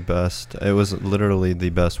 My best. It was literally the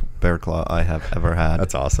best bear claw I have ever had.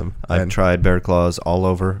 That's awesome. I've tried bear claws all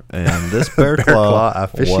over, and this bear claw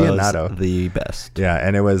aficionado was the best. Yeah,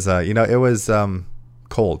 and it was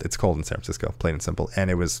cold. It's cold in San Francisco, plain and simple,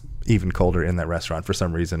 and it was even colder in that restaurant for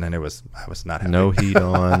some reason, and I was not happy. No heat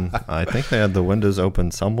on. I think they had the windows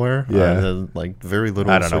open somewhere. Yeah, like very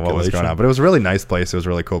little. I don't know what was going on, but it was a really nice place. It was a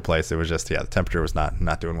really cool place. It was just the temperature was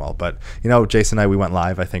not doing well. But Jason and I, we went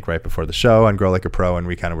live I think right before the show on Grow Like a Pro, and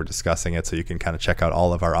we kind of were discussing it. So you can kind of check out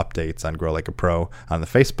all of our updates on Grow Like a Pro on the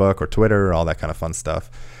Facebook or Twitter, all that kind of fun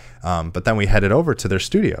stuff. But then we headed over to their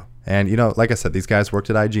studio, and like I said, these guys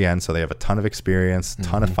worked at IGN, so they have a ton of experience,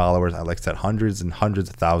 ton of followers. Like I said, hundreds and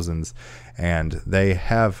hundreds of thousands, and they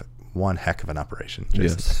have one heck of an operation.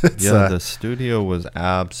 Yes, the studio was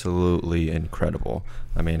absolutely incredible.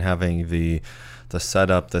 I mean, having the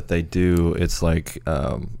setup that they do, it's like,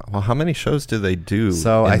 how many shows do they do in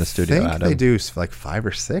the studio, I think Adam? they do like 5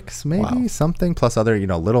 or 6, maybe, something, plus other,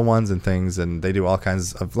 little ones and things, and they do all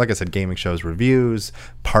kinds of, like I said, gaming shows, reviews,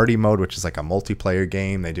 Party Mode, which is like a multiplayer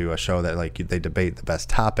game. They do a show that they debate the best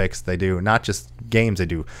topics. They do not just games, they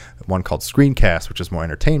do one called Screencast, which is more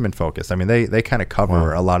entertainment focused. I mean, they kind of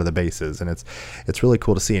cover a lot of the bases, and it's really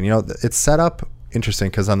cool to see. And it's set up interesting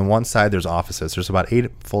because on the one side there's offices. There's about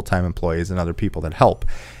 8 full-time employees and other people that help,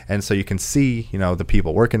 and so you can see the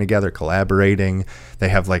people working together, collaborating. They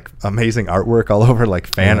have like amazing artwork all over, like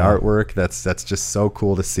fan artwork. That's just so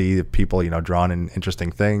cool to see people drawing in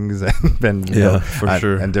interesting things and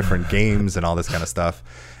sure, and different games and all this kind of stuff.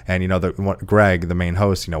 And Greg, the main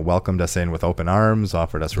host, welcomed us in with open arms,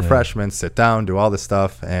 offered us refreshments, sit down, do all this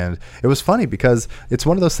stuff. And it was funny because it's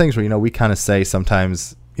one of those things where we kind of say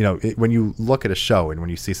sometimes, when you look at a show and when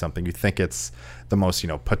you see something, you think it's the most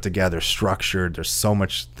put together, structured. There's so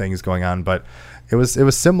much things going on, but it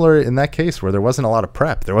was similar in that case where there wasn't a lot of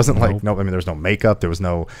prep. There wasn't there was no makeup, there was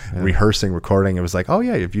no rehearsing, recording. It was like, oh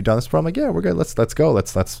yeah, have you done this before? I'm like, yeah, we're good. Let's go.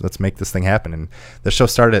 Let's make this thing happen. And the show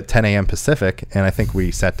started at 10 a.m. Pacific, and I think we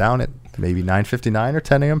sat down at maybe 9:59 or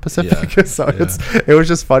 10 a.m. Pacific. So it was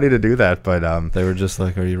just funny to do that. But they were just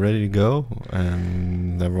like, "Are you ready to go?"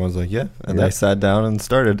 And everyone's like, "Yeah." And they sat down and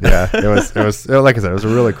started. Yeah, it was like I said, it was a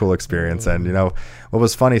really cool experience. And what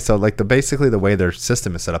was funny, so like basically the way their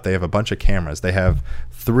system is set up, they have a bunch of cameras. They have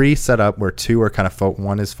 3 set up where 2 are kind of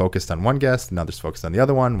one is focused on one guest, another's focused on the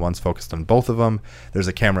other one, one's focused on both of them. There's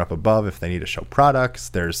a camera up above if they need to show products.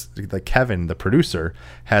 There's Kevin, the producer,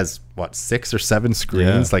 has 6 or 7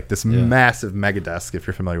 screens, like this massive mega desk, if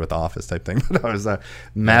you're familiar with the Office type thing. But it was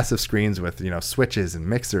massive screens with switches and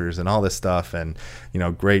mixers and all this stuff, and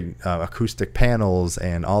great acoustic panels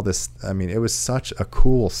and all this. I mean, it was such a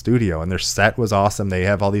cool studio, and their set was awesome. They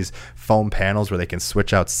have all these foam panels where they can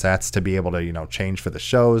switch out sets to be able to change for the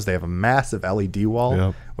shows. They have a massive LED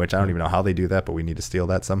wall, which I don't even know how they do that, but we need to steal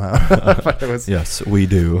that somehow. But yes, we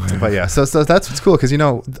do. But yeah, so that's what's cool, because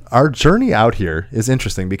our journey out here is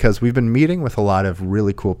interesting because we've been meeting with a lot of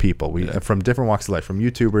really cool people. From different walks of life, from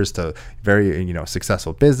YouTubers to very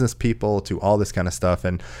successful business people to all this kind of stuff.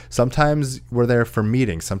 And sometimes we're there for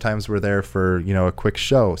meetings, sometimes we're there for a quick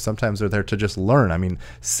show, sometimes we're there to just learn. I mean,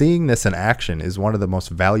 seeing this in action is one of the most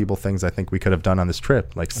valuable things I think we could have done on this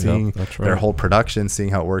trip. Like seeing their whole production, seeing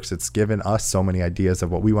how it works. It's given us so many ideas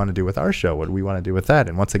of what we want to do with our show, what we want to do with that.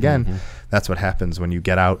 And once again, that's what happens when you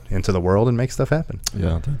get out into the world and make stuff happen.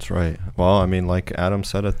 Yeah, that's right. Well, I mean, like Adam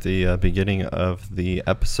said at the beginning of the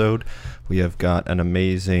episode, we have got an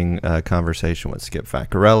amazing conversation with Skip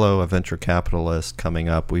Vaccarello, a venture capitalist, coming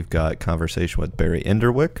up. We've got conversation with Barry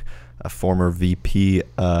Enderwick, a former VP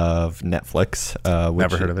of Netflix.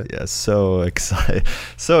 Never heard of it. Yeah, so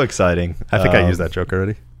exciting. I think I used that joke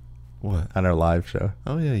already. What? On our live show.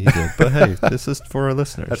 Oh yeah, you did. But hey, this is for our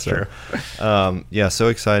listeners. That's so, true. Yeah, so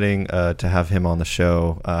exciting to have him on the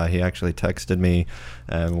show. He actually texted me,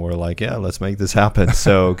 and we're like, yeah, let's make this happen.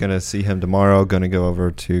 So gonna see him tomorrow. Gonna go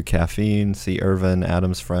over to Caffeine, see Irvin,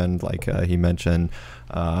 Adam's friend, like he mentioned.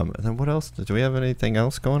 And then what else? Do we have anything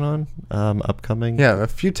else going on upcoming? Yeah, a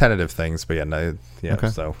few tentative things, but Okay.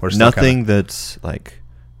 So we're still nothing that's like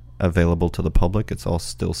available to the public. It's all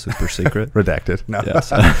still super secret. redacted. No.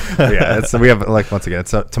 Yes. Yeah, we have, like, once again,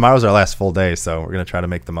 so tomorrow's our last full day, so we're gonna try to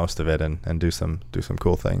make the most of it and do some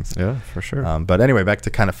cool things. Yeah, for sure. But anyway, back to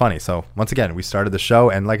Kind of Funny. So once again, we started the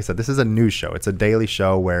show, and like I said, this is a news show. It's a daily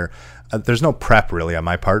show where there's no prep really on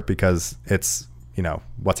my part, because it's, you know,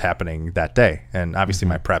 what's happening that day. And obviously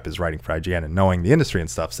my prep is writing for IGN and knowing the industry and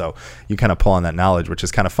stuff. So you kind of pull on that knowledge, which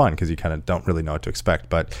is kind of fun because you kind of don't really know what to expect.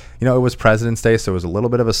 But, you know, it was President's Day, so it was a little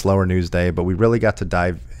bit of a slower news day, but we really got to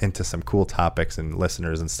dive into some cool topics and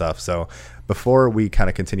listeners and stuff. So before we kind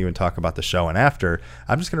of continue and talk about the show and after,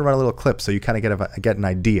 I'm just going to run a little clip so you kind of get an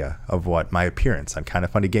idea of what my appearance on Kind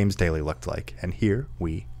of Funny Games Daily looked like. And here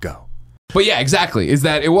we go. But yeah, exactly. Is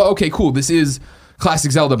that, well, okay, cool. This is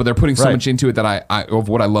classic Zelda, but they're putting so much into it that I of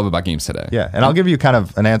what I love about games today. Yeah, and I'll give you kind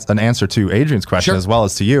of an answer to Adrian's question as well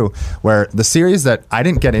as to you, where the series that I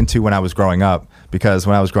didn't get into when I was growing up, because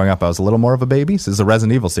when I was growing up I was a little more of a baby. So this is a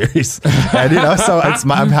Resident Evil series, and you know, so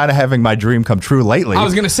I'm kind of having my dream come true lately. I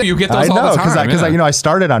was gonna say you get those all the time. Because you know, I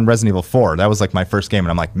started on Resident Evil 4. That was like my first game,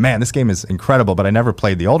 and I'm like, man, this game is incredible. But I never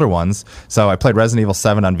played the older ones, so I played Resident Evil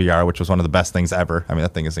 7 on VR, which was one of the best things ever. I mean,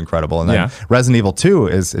 that thing is incredible. And then Resident Evil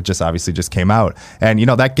 2 obviously just came out, and you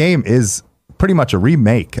know, that game is pretty much a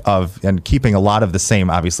remake of, and keeping a lot of the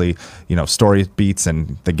same, obviously, you know, story beats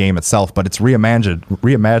and the game itself, but it's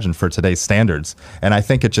reimagined for today's standards. And I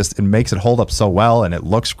think it makes it hold up so well, and it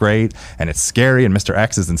looks great, and it's scary, and Mr.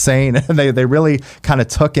 X is insane. And they really kind of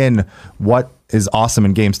took in what is awesome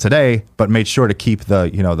in games today, but made sure to keep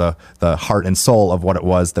the heart and soul of what it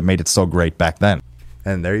was that made it so great back then.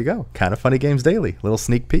 And there you go. Kind of Funny Games Daily. Little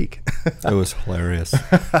sneak peek. It was hilarious.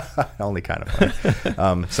 Only kind of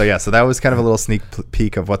funny. So that was kind of a little sneak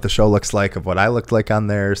peek of what the show looks like, of what I looked like on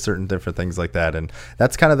there, certain different things like that. And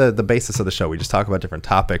that's kind of the basis of the show. We just talk about different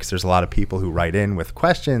topics. There's a lot of people who write in with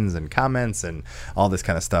questions and comments and all this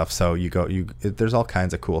kind of stuff. So there's all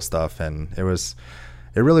kinds of cool stuff. And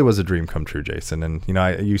it really was a dream come true, Jason. And, you know,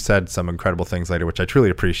 you said some incredible things later, which I truly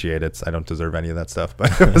appreciate. I don't deserve any of that stuff,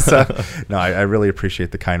 but it was, no, I really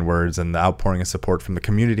appreciate the kind words and the outpouring of support from the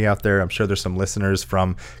community out there. I'm sure there's some listeners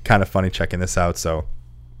from Kind of Funny checking this out. So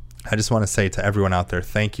I just want to say to everyone out there,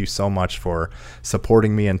 thank you so much for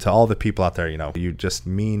supporting me, and to all the people out there, you know, you just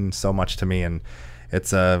mean so much to me. And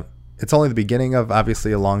it's only the beginning of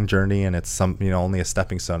obviously a long journey, and it's only a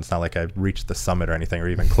stepping stone. It's not like I've reached the summit or anything, or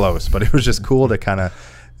even close, but it was just cool to kind of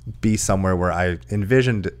be somewhere where I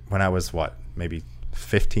envisioned when I was maybe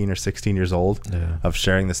 15 or 16 years old, of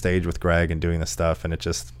sharing the stage with Greg and doing this stuff. And it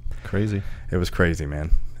just crazy. It was crazy, man.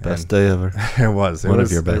 Best day ever. It was. One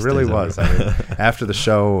of your best days. It really ever. was. I mean, after the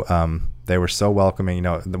show, they were so welcoming. You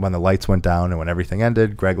know, when the lights went down and when everything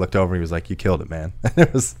ended, Greg looked over and he was like, "You killed it, man."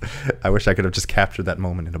 I wish I could have just captured that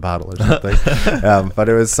moment in a bottle or something. But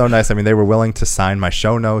it was so nice. I mean, they were willing to sign my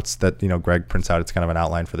show notes that, you know, Greg prints out. It's kind of an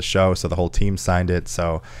outline for the show, so the whole team signed it.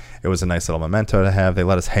 So it was a nice little memento to have. They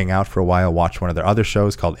let us hang out for a while, watch one of their other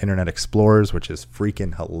shows called Internet Explorers, which is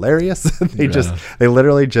freaking hilarious. They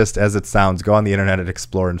literally just, as it sounds, go on the internet and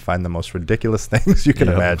explore and find the most ridiculous things you can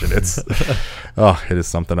imagine. It is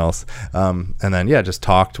something else. And then, just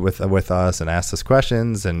talked with us and asked us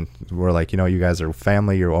questions. And we're like, you know, you guys are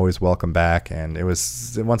family. You're always welcome back. And it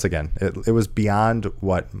was, once again, it was beyond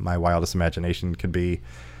what my wildest imagination could be.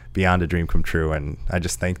 Beyond a dream come true. And I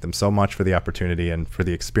just thank them so much for the opportunity and for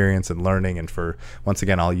the experience and learning, and for, once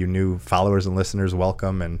again, all you new followers and listeners,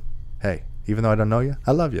 welcome. And hey, even though I don't know you,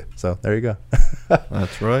 I love you. So there you go.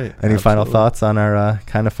 That's right. Any final thoughts on our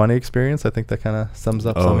Kind of Funny experience? I think that kind of sums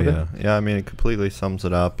up some of it. Yeah, I mean, it completely sums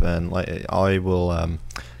it up. And like, I will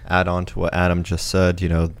add on to what Adam just said. You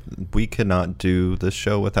know, we could not do this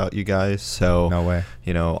show without you guys. So no way.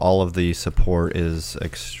 You know, all of the support is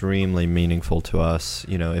extremely meaningful to us.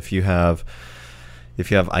 You know, if you have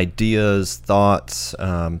ideas, thoughts,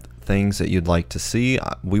 things that you'd like to see,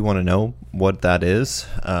 we want to know what that is.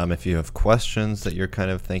 If you have questions that you're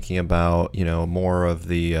kind of thinking about, you know, more of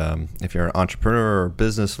the, if you're an entrepreneur or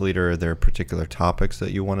business leader, there are particular topics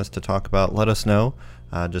that you want us to talk about, let us know.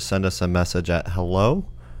 Just send us a message at hello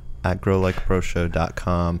at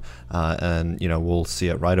growlikeaproshow.com, and we'll see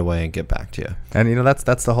it right away and get back to you. And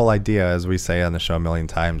that's the whole idea, as we say on the show a million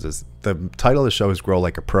times, is the title of the show is Grow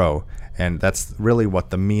Like a Pro. And that's really what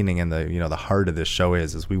the meaning and the heart of this show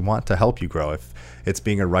is we want to help you grow. If it's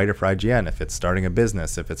being a writer for IGN, if it's starting a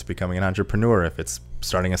business, if it's becoming an entrepreneur, if it's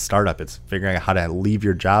starting a startup, it's figuring out how to leave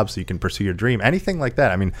your job so you can pursue your dream, anything like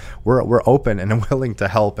that. I mean, we're open and willing to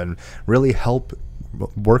help and really help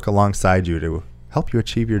work alongside you to help you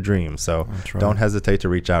achieve your dreams. So don't hesitate to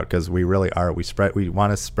reach out, because we really are. We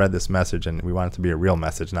want to spread this message, and we want it to be a real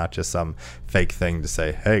message, not just some fake thing to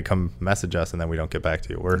say, hey, come message us, and then we don't get back to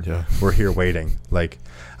you. We're here waiting. Like,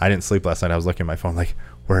 I didn't sleep last night. I was looking at my phone like,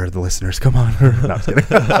 where are the listeners? Come on. No, I'm just kidding.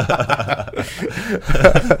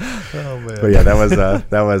 Oh, man. But yeah,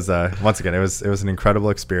 that was once again, it was an incredible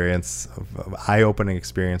experience, eye-opening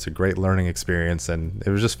experience, a great learning experience, and it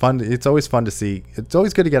was just fun. It's always fun to see. It's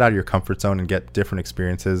always good to get out of your comfort zone and get different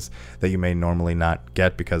experiences that you may normally not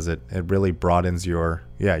get, because it really broadens your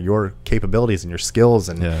capabilities and your skills,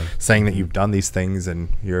 and saying that you've done these things and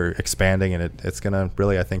you're expanding, and it's gonna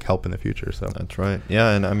really, I think, help in the future. So that's right.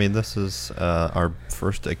 Yeah, and I mean, this is our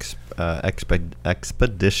first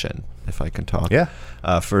expedition, if I can talk.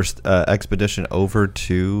 First expedition over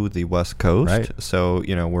to the West Coast. Right. So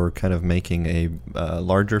we're kind of making a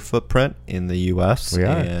larger footprint in the U.S.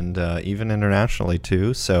 and even internationally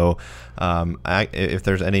too. So if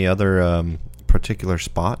there's any other particular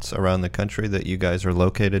spots around the country that you guys are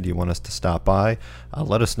located, you want us to stop by,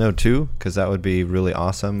 let us know too, because that would be really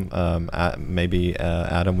awesome. Maybe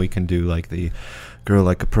Adam, we can do like the Grow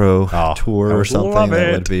Like a Pro tour or something.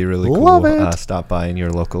 That would be really cool. Stop by in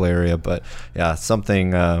your local area. But yeah,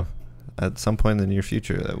 something at some point in the near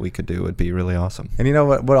future that we could do would be really awesome. And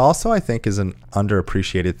what also I think is an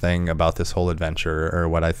underappreciated thing about this whole adventure, or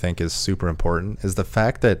what I think is super important, is the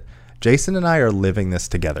fact that Jason and I are living this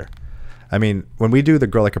together. I mean, when we do the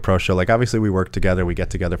Grow Like a Pro show, like, obviously we work together, we get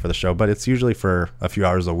together for the show, but it's usually for a few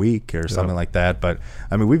hours a week or something like that. But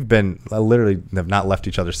I mean, we've been literally have not left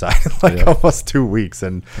each other's side in like almost 2 weeks,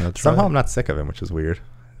 and somehow I'm not sick of him, which is weird.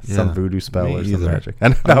 Some voodoo spell or some magic.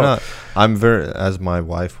 I'm very, as my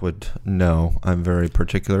wife would know, I'm very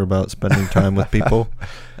particular about spending time with people.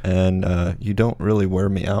 And you don't really wear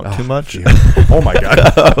me out too much. Oh my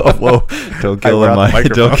God! Whoa! Don't kill the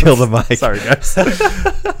mic! Don't kill the mic! Sorry, guys.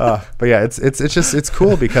 But yeah, it's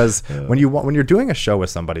cool, because when you're doing a show with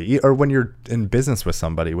somebody, or when you're in business with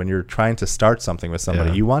somebody, when you're trying to start something with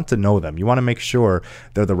somebody, you want to know them. You want to make sure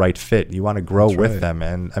they're the right fit. You want to grow with them,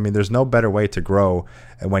 and I mean, there's no better way to grow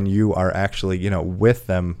when you are actually with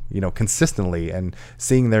them consistently, and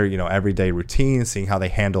seeing their everyday routines, seeing how they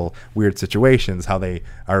handle weird situations, how they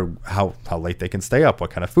are, how late they can stay up,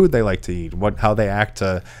 what kind of food they like to eat, how they act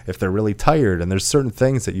if they're really tired. And there's certain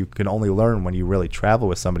things that you can only learn when you really travel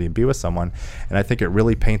with somebody and be with someone. And I think it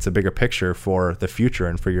really paints a bigger picture for the future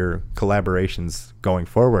and for your collaborations going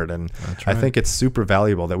forward. And I think it's super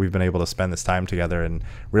valuable that we've been able to spend this time together and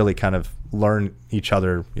really kind of learn each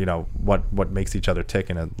other, what makes each other tick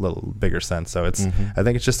in a little bigger sense. So it's I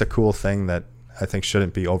think it's just a cool thing that I think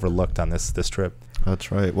shouldn't be overlooked on this trip.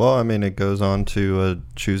 That's right. Well, I mean, it goes on to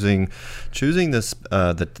choosing this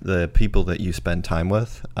the people that you spend time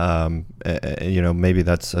with. Maybe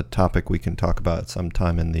that's a topic we can talk about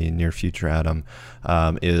sometime in the near future, Adam.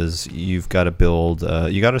 Is you've got to build,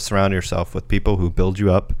 you got to surround yourself with people who build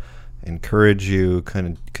you up, encourage you, kind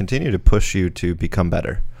of continue to push you to become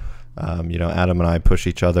better. Adam and I push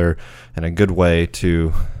each other in a good way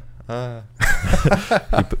to.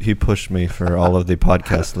 He pushed me for all of the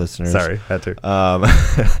podcast listeners. Sorry, had to.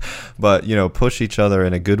 But push each other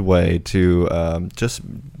in a good way to just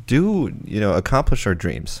accomplish our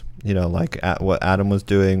dreams. Like what Adam was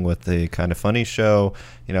doing with the Kind of Funny show.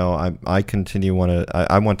 I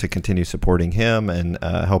want to continue supporting him and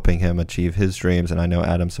helping him achieve his dreams. And I know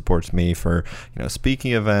Adam supports me for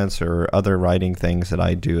speaking events or other writing things that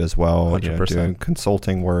I do as well. 100%. Doing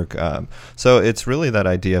consulting work. So it's really that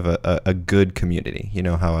idea of a good community.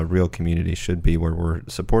 How a real community should be, where we're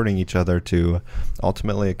supporting each other to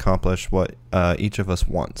ultimately accomplish what each of us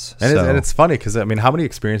wants. And it's funny, because I mean, how many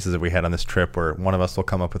experiences have we had on this trip where one of us will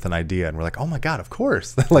come up with an idea and we're like, oh my God, of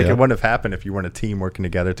course. It wouldn't have happened if you weren't a team working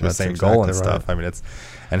together to the same goal and stuff. I mean,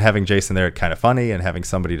 and having Jason there, Kind of Funny, and having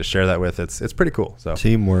somebody to share that with, it's pretty cool. So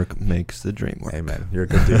teamwork makes the dream work. Amen. You're a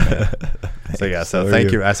good dude, man. So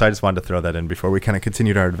thank you. So I just wanted to throw that in before we kind of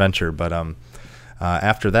continued our adventure. But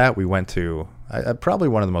after that, we went to probably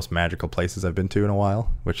one of the most magical places I've been to in a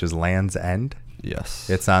while, which is Land's End. Yes.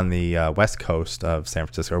 It's on the west coast of San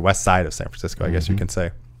Francisco, or west side of San Francisco, I guess you can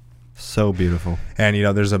say. So beautiful. And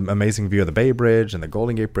there's an amazing view of the Bay Bridge and the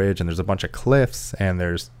Golden Gate Bridge, and there's a bunch of cliffs, and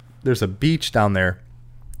there's there's a beach down there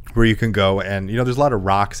where you can go, and there's a lot of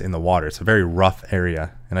rocks in the water. It's a very rough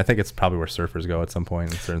area, and I think it's probably where surfers go at some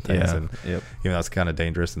point in certain things. And even though it's kind of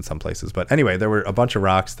dangerous in some places. But anyway, there were a bunch of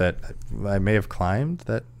rocks that I may have climbed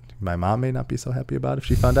that my mom may not be so happy about if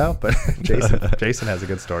she found out. But Jason has a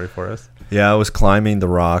good story for us. Yeah, I was climbing the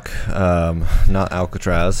rock, not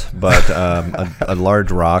Alcatraz, but a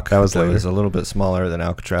large rock that was a little bit smaller than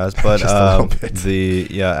Alcatraz. But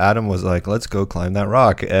Adam was like, "Let's go climb that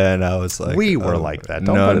rock," and I was like, "We were like that.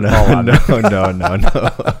 Don't put it all on no."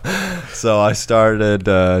 So I started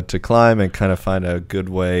to climb and kind of find a good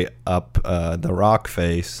way up the rock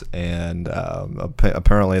face, and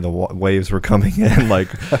apparently the waves were coming in like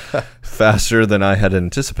faster than I had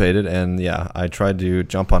anticipated, and I tried to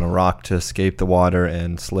jump on a rock to escape the water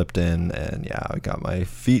and slipped in, and I got my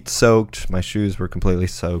feet soaked, my shoes were completely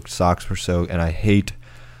soaked, socks were soaked, and I hate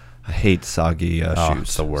soggy shoes.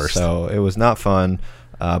 It's the worst. So it was not fun.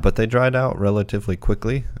 But they dried out relatively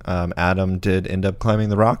quickly. Adam did end up climbing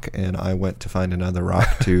the rock, and I went to find another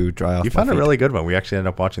rock to dry off. You found a really good one. We actually ended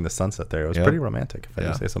up watching the sunset there. It was pretty romantic, if I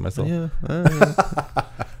do say so myself. Yeah.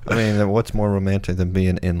 I mean, what's more romantic than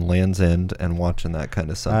being in Land's End and watching that kind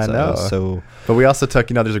of sunset? I know. But we also took,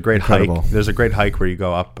 there's a great hike. There's a great hike where you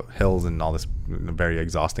go up hills and all this very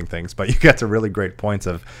exhausting things, but you get to really great points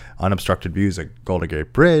of unobstructed views at Golden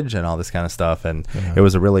Gate Bridge and all this kind of stuff. And it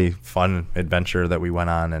was a really fun adventure that we went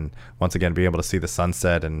on. And once again, be able to see the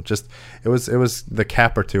sunset and just it was the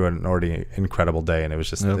capper to an already incredible day. And it was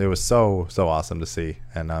just it was so awesome to see.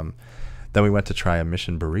 And then we went to try a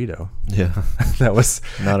Mission burrito. Yeah, that was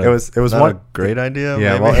it was not a great idea.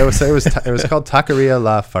 Yeah, maybe? Well, it was called Taqueria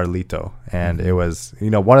La Farlito, and it was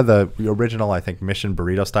one of the original, I think, Mission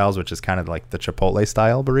burrito styles, which is kind of like the Chipotle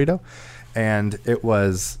style burrito, and it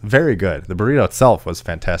was very good. The burrito itself was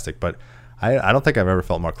fantastic, but I don't think I've ever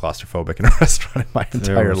felt more claustrophobic in a restaurant in my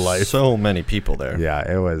entire life. So many people there. Yeah,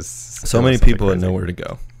 it was so many people had nowhere to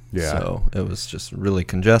go. Yeah. So it was just really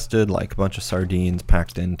congested, like a bunch of sardines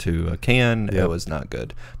packed into a can. Yep. It was not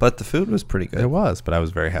good. But the food was pretty good. It was, but I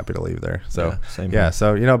was very happy to leave there. So, same here.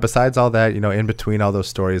 So, besides all that, in between all those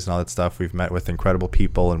stories and all that stuff, we've met with incredible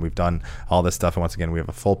people and we've done all this stuff. And once again, we have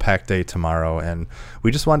a full packed day tomorrow. And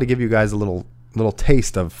we just wanted to give you guys a little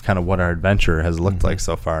taste of kind of what our adventure has looked like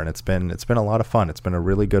so far, and it's been a lot of fun. It's been a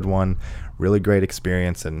really good one, really great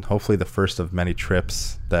experience, and hopefully the first of many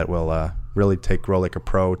trips that will really take Grow Like a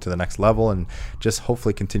Pro to the next level, and just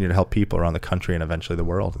hopefully continue to help people around the country and eventually the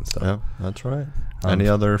world and stuff. Yeah, that's right. Any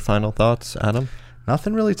other final thoughts, Adam?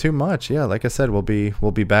 Nothing really too much. Yeah, like I said, we'll be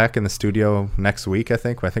back in the studio next week. I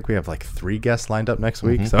think we have like 3 guests lined up next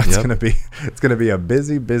week, so it's gonna be a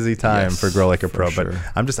busy time for Grow Like a Pro. Sure.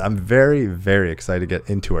 But I'm very, very excited to get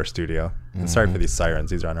into our studio. And sorry for these sirens;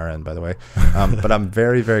 these are on our end, by the way. But I'm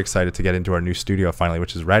very, very excited to get into our new studio finally,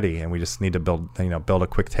 which is ready, and we just need to build a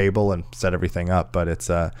quick table and set everything up. But it's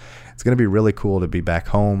going to be really cool to be back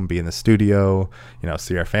home, be in the studio,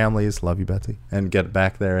 see our families, love you, Betsy, and get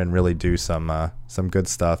back there and really do some good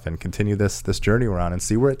stuff and continue this journey we're on and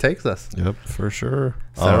see where it takes us. Yep, for sure.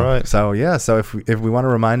 All right. So if we want to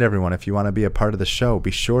remind everyone, if you want to be a part of the show,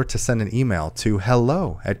 be sure to send an email to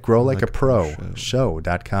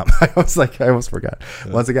hello@growlikeaproshow.com. I almost forgot.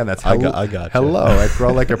 Once again, that's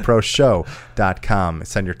hello@growlikeaproshow.com.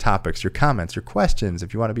 Send your topics, your comments, your questions.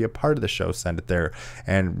 If you want to be a part of the show, send it there.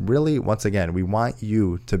 And really, once again, we want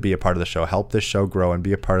you to be a part of the show, help this show grow, and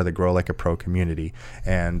be a part of the Grow Like a Pro community.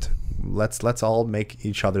 And let's all make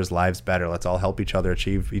each other's lives better. Let's all help each other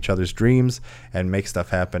achieve each other's dreams and make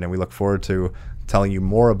stuff happen. And we look forward to telling you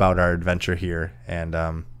more about our adventure here. And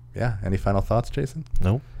any final thoughts, Jason?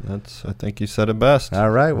 Nope. I think you said it best. All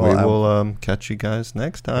right. Well, we will catch you guys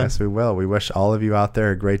next time. Yes, we will. We wish all of you out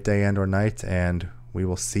there a great day and or night, and we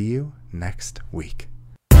will see you next week.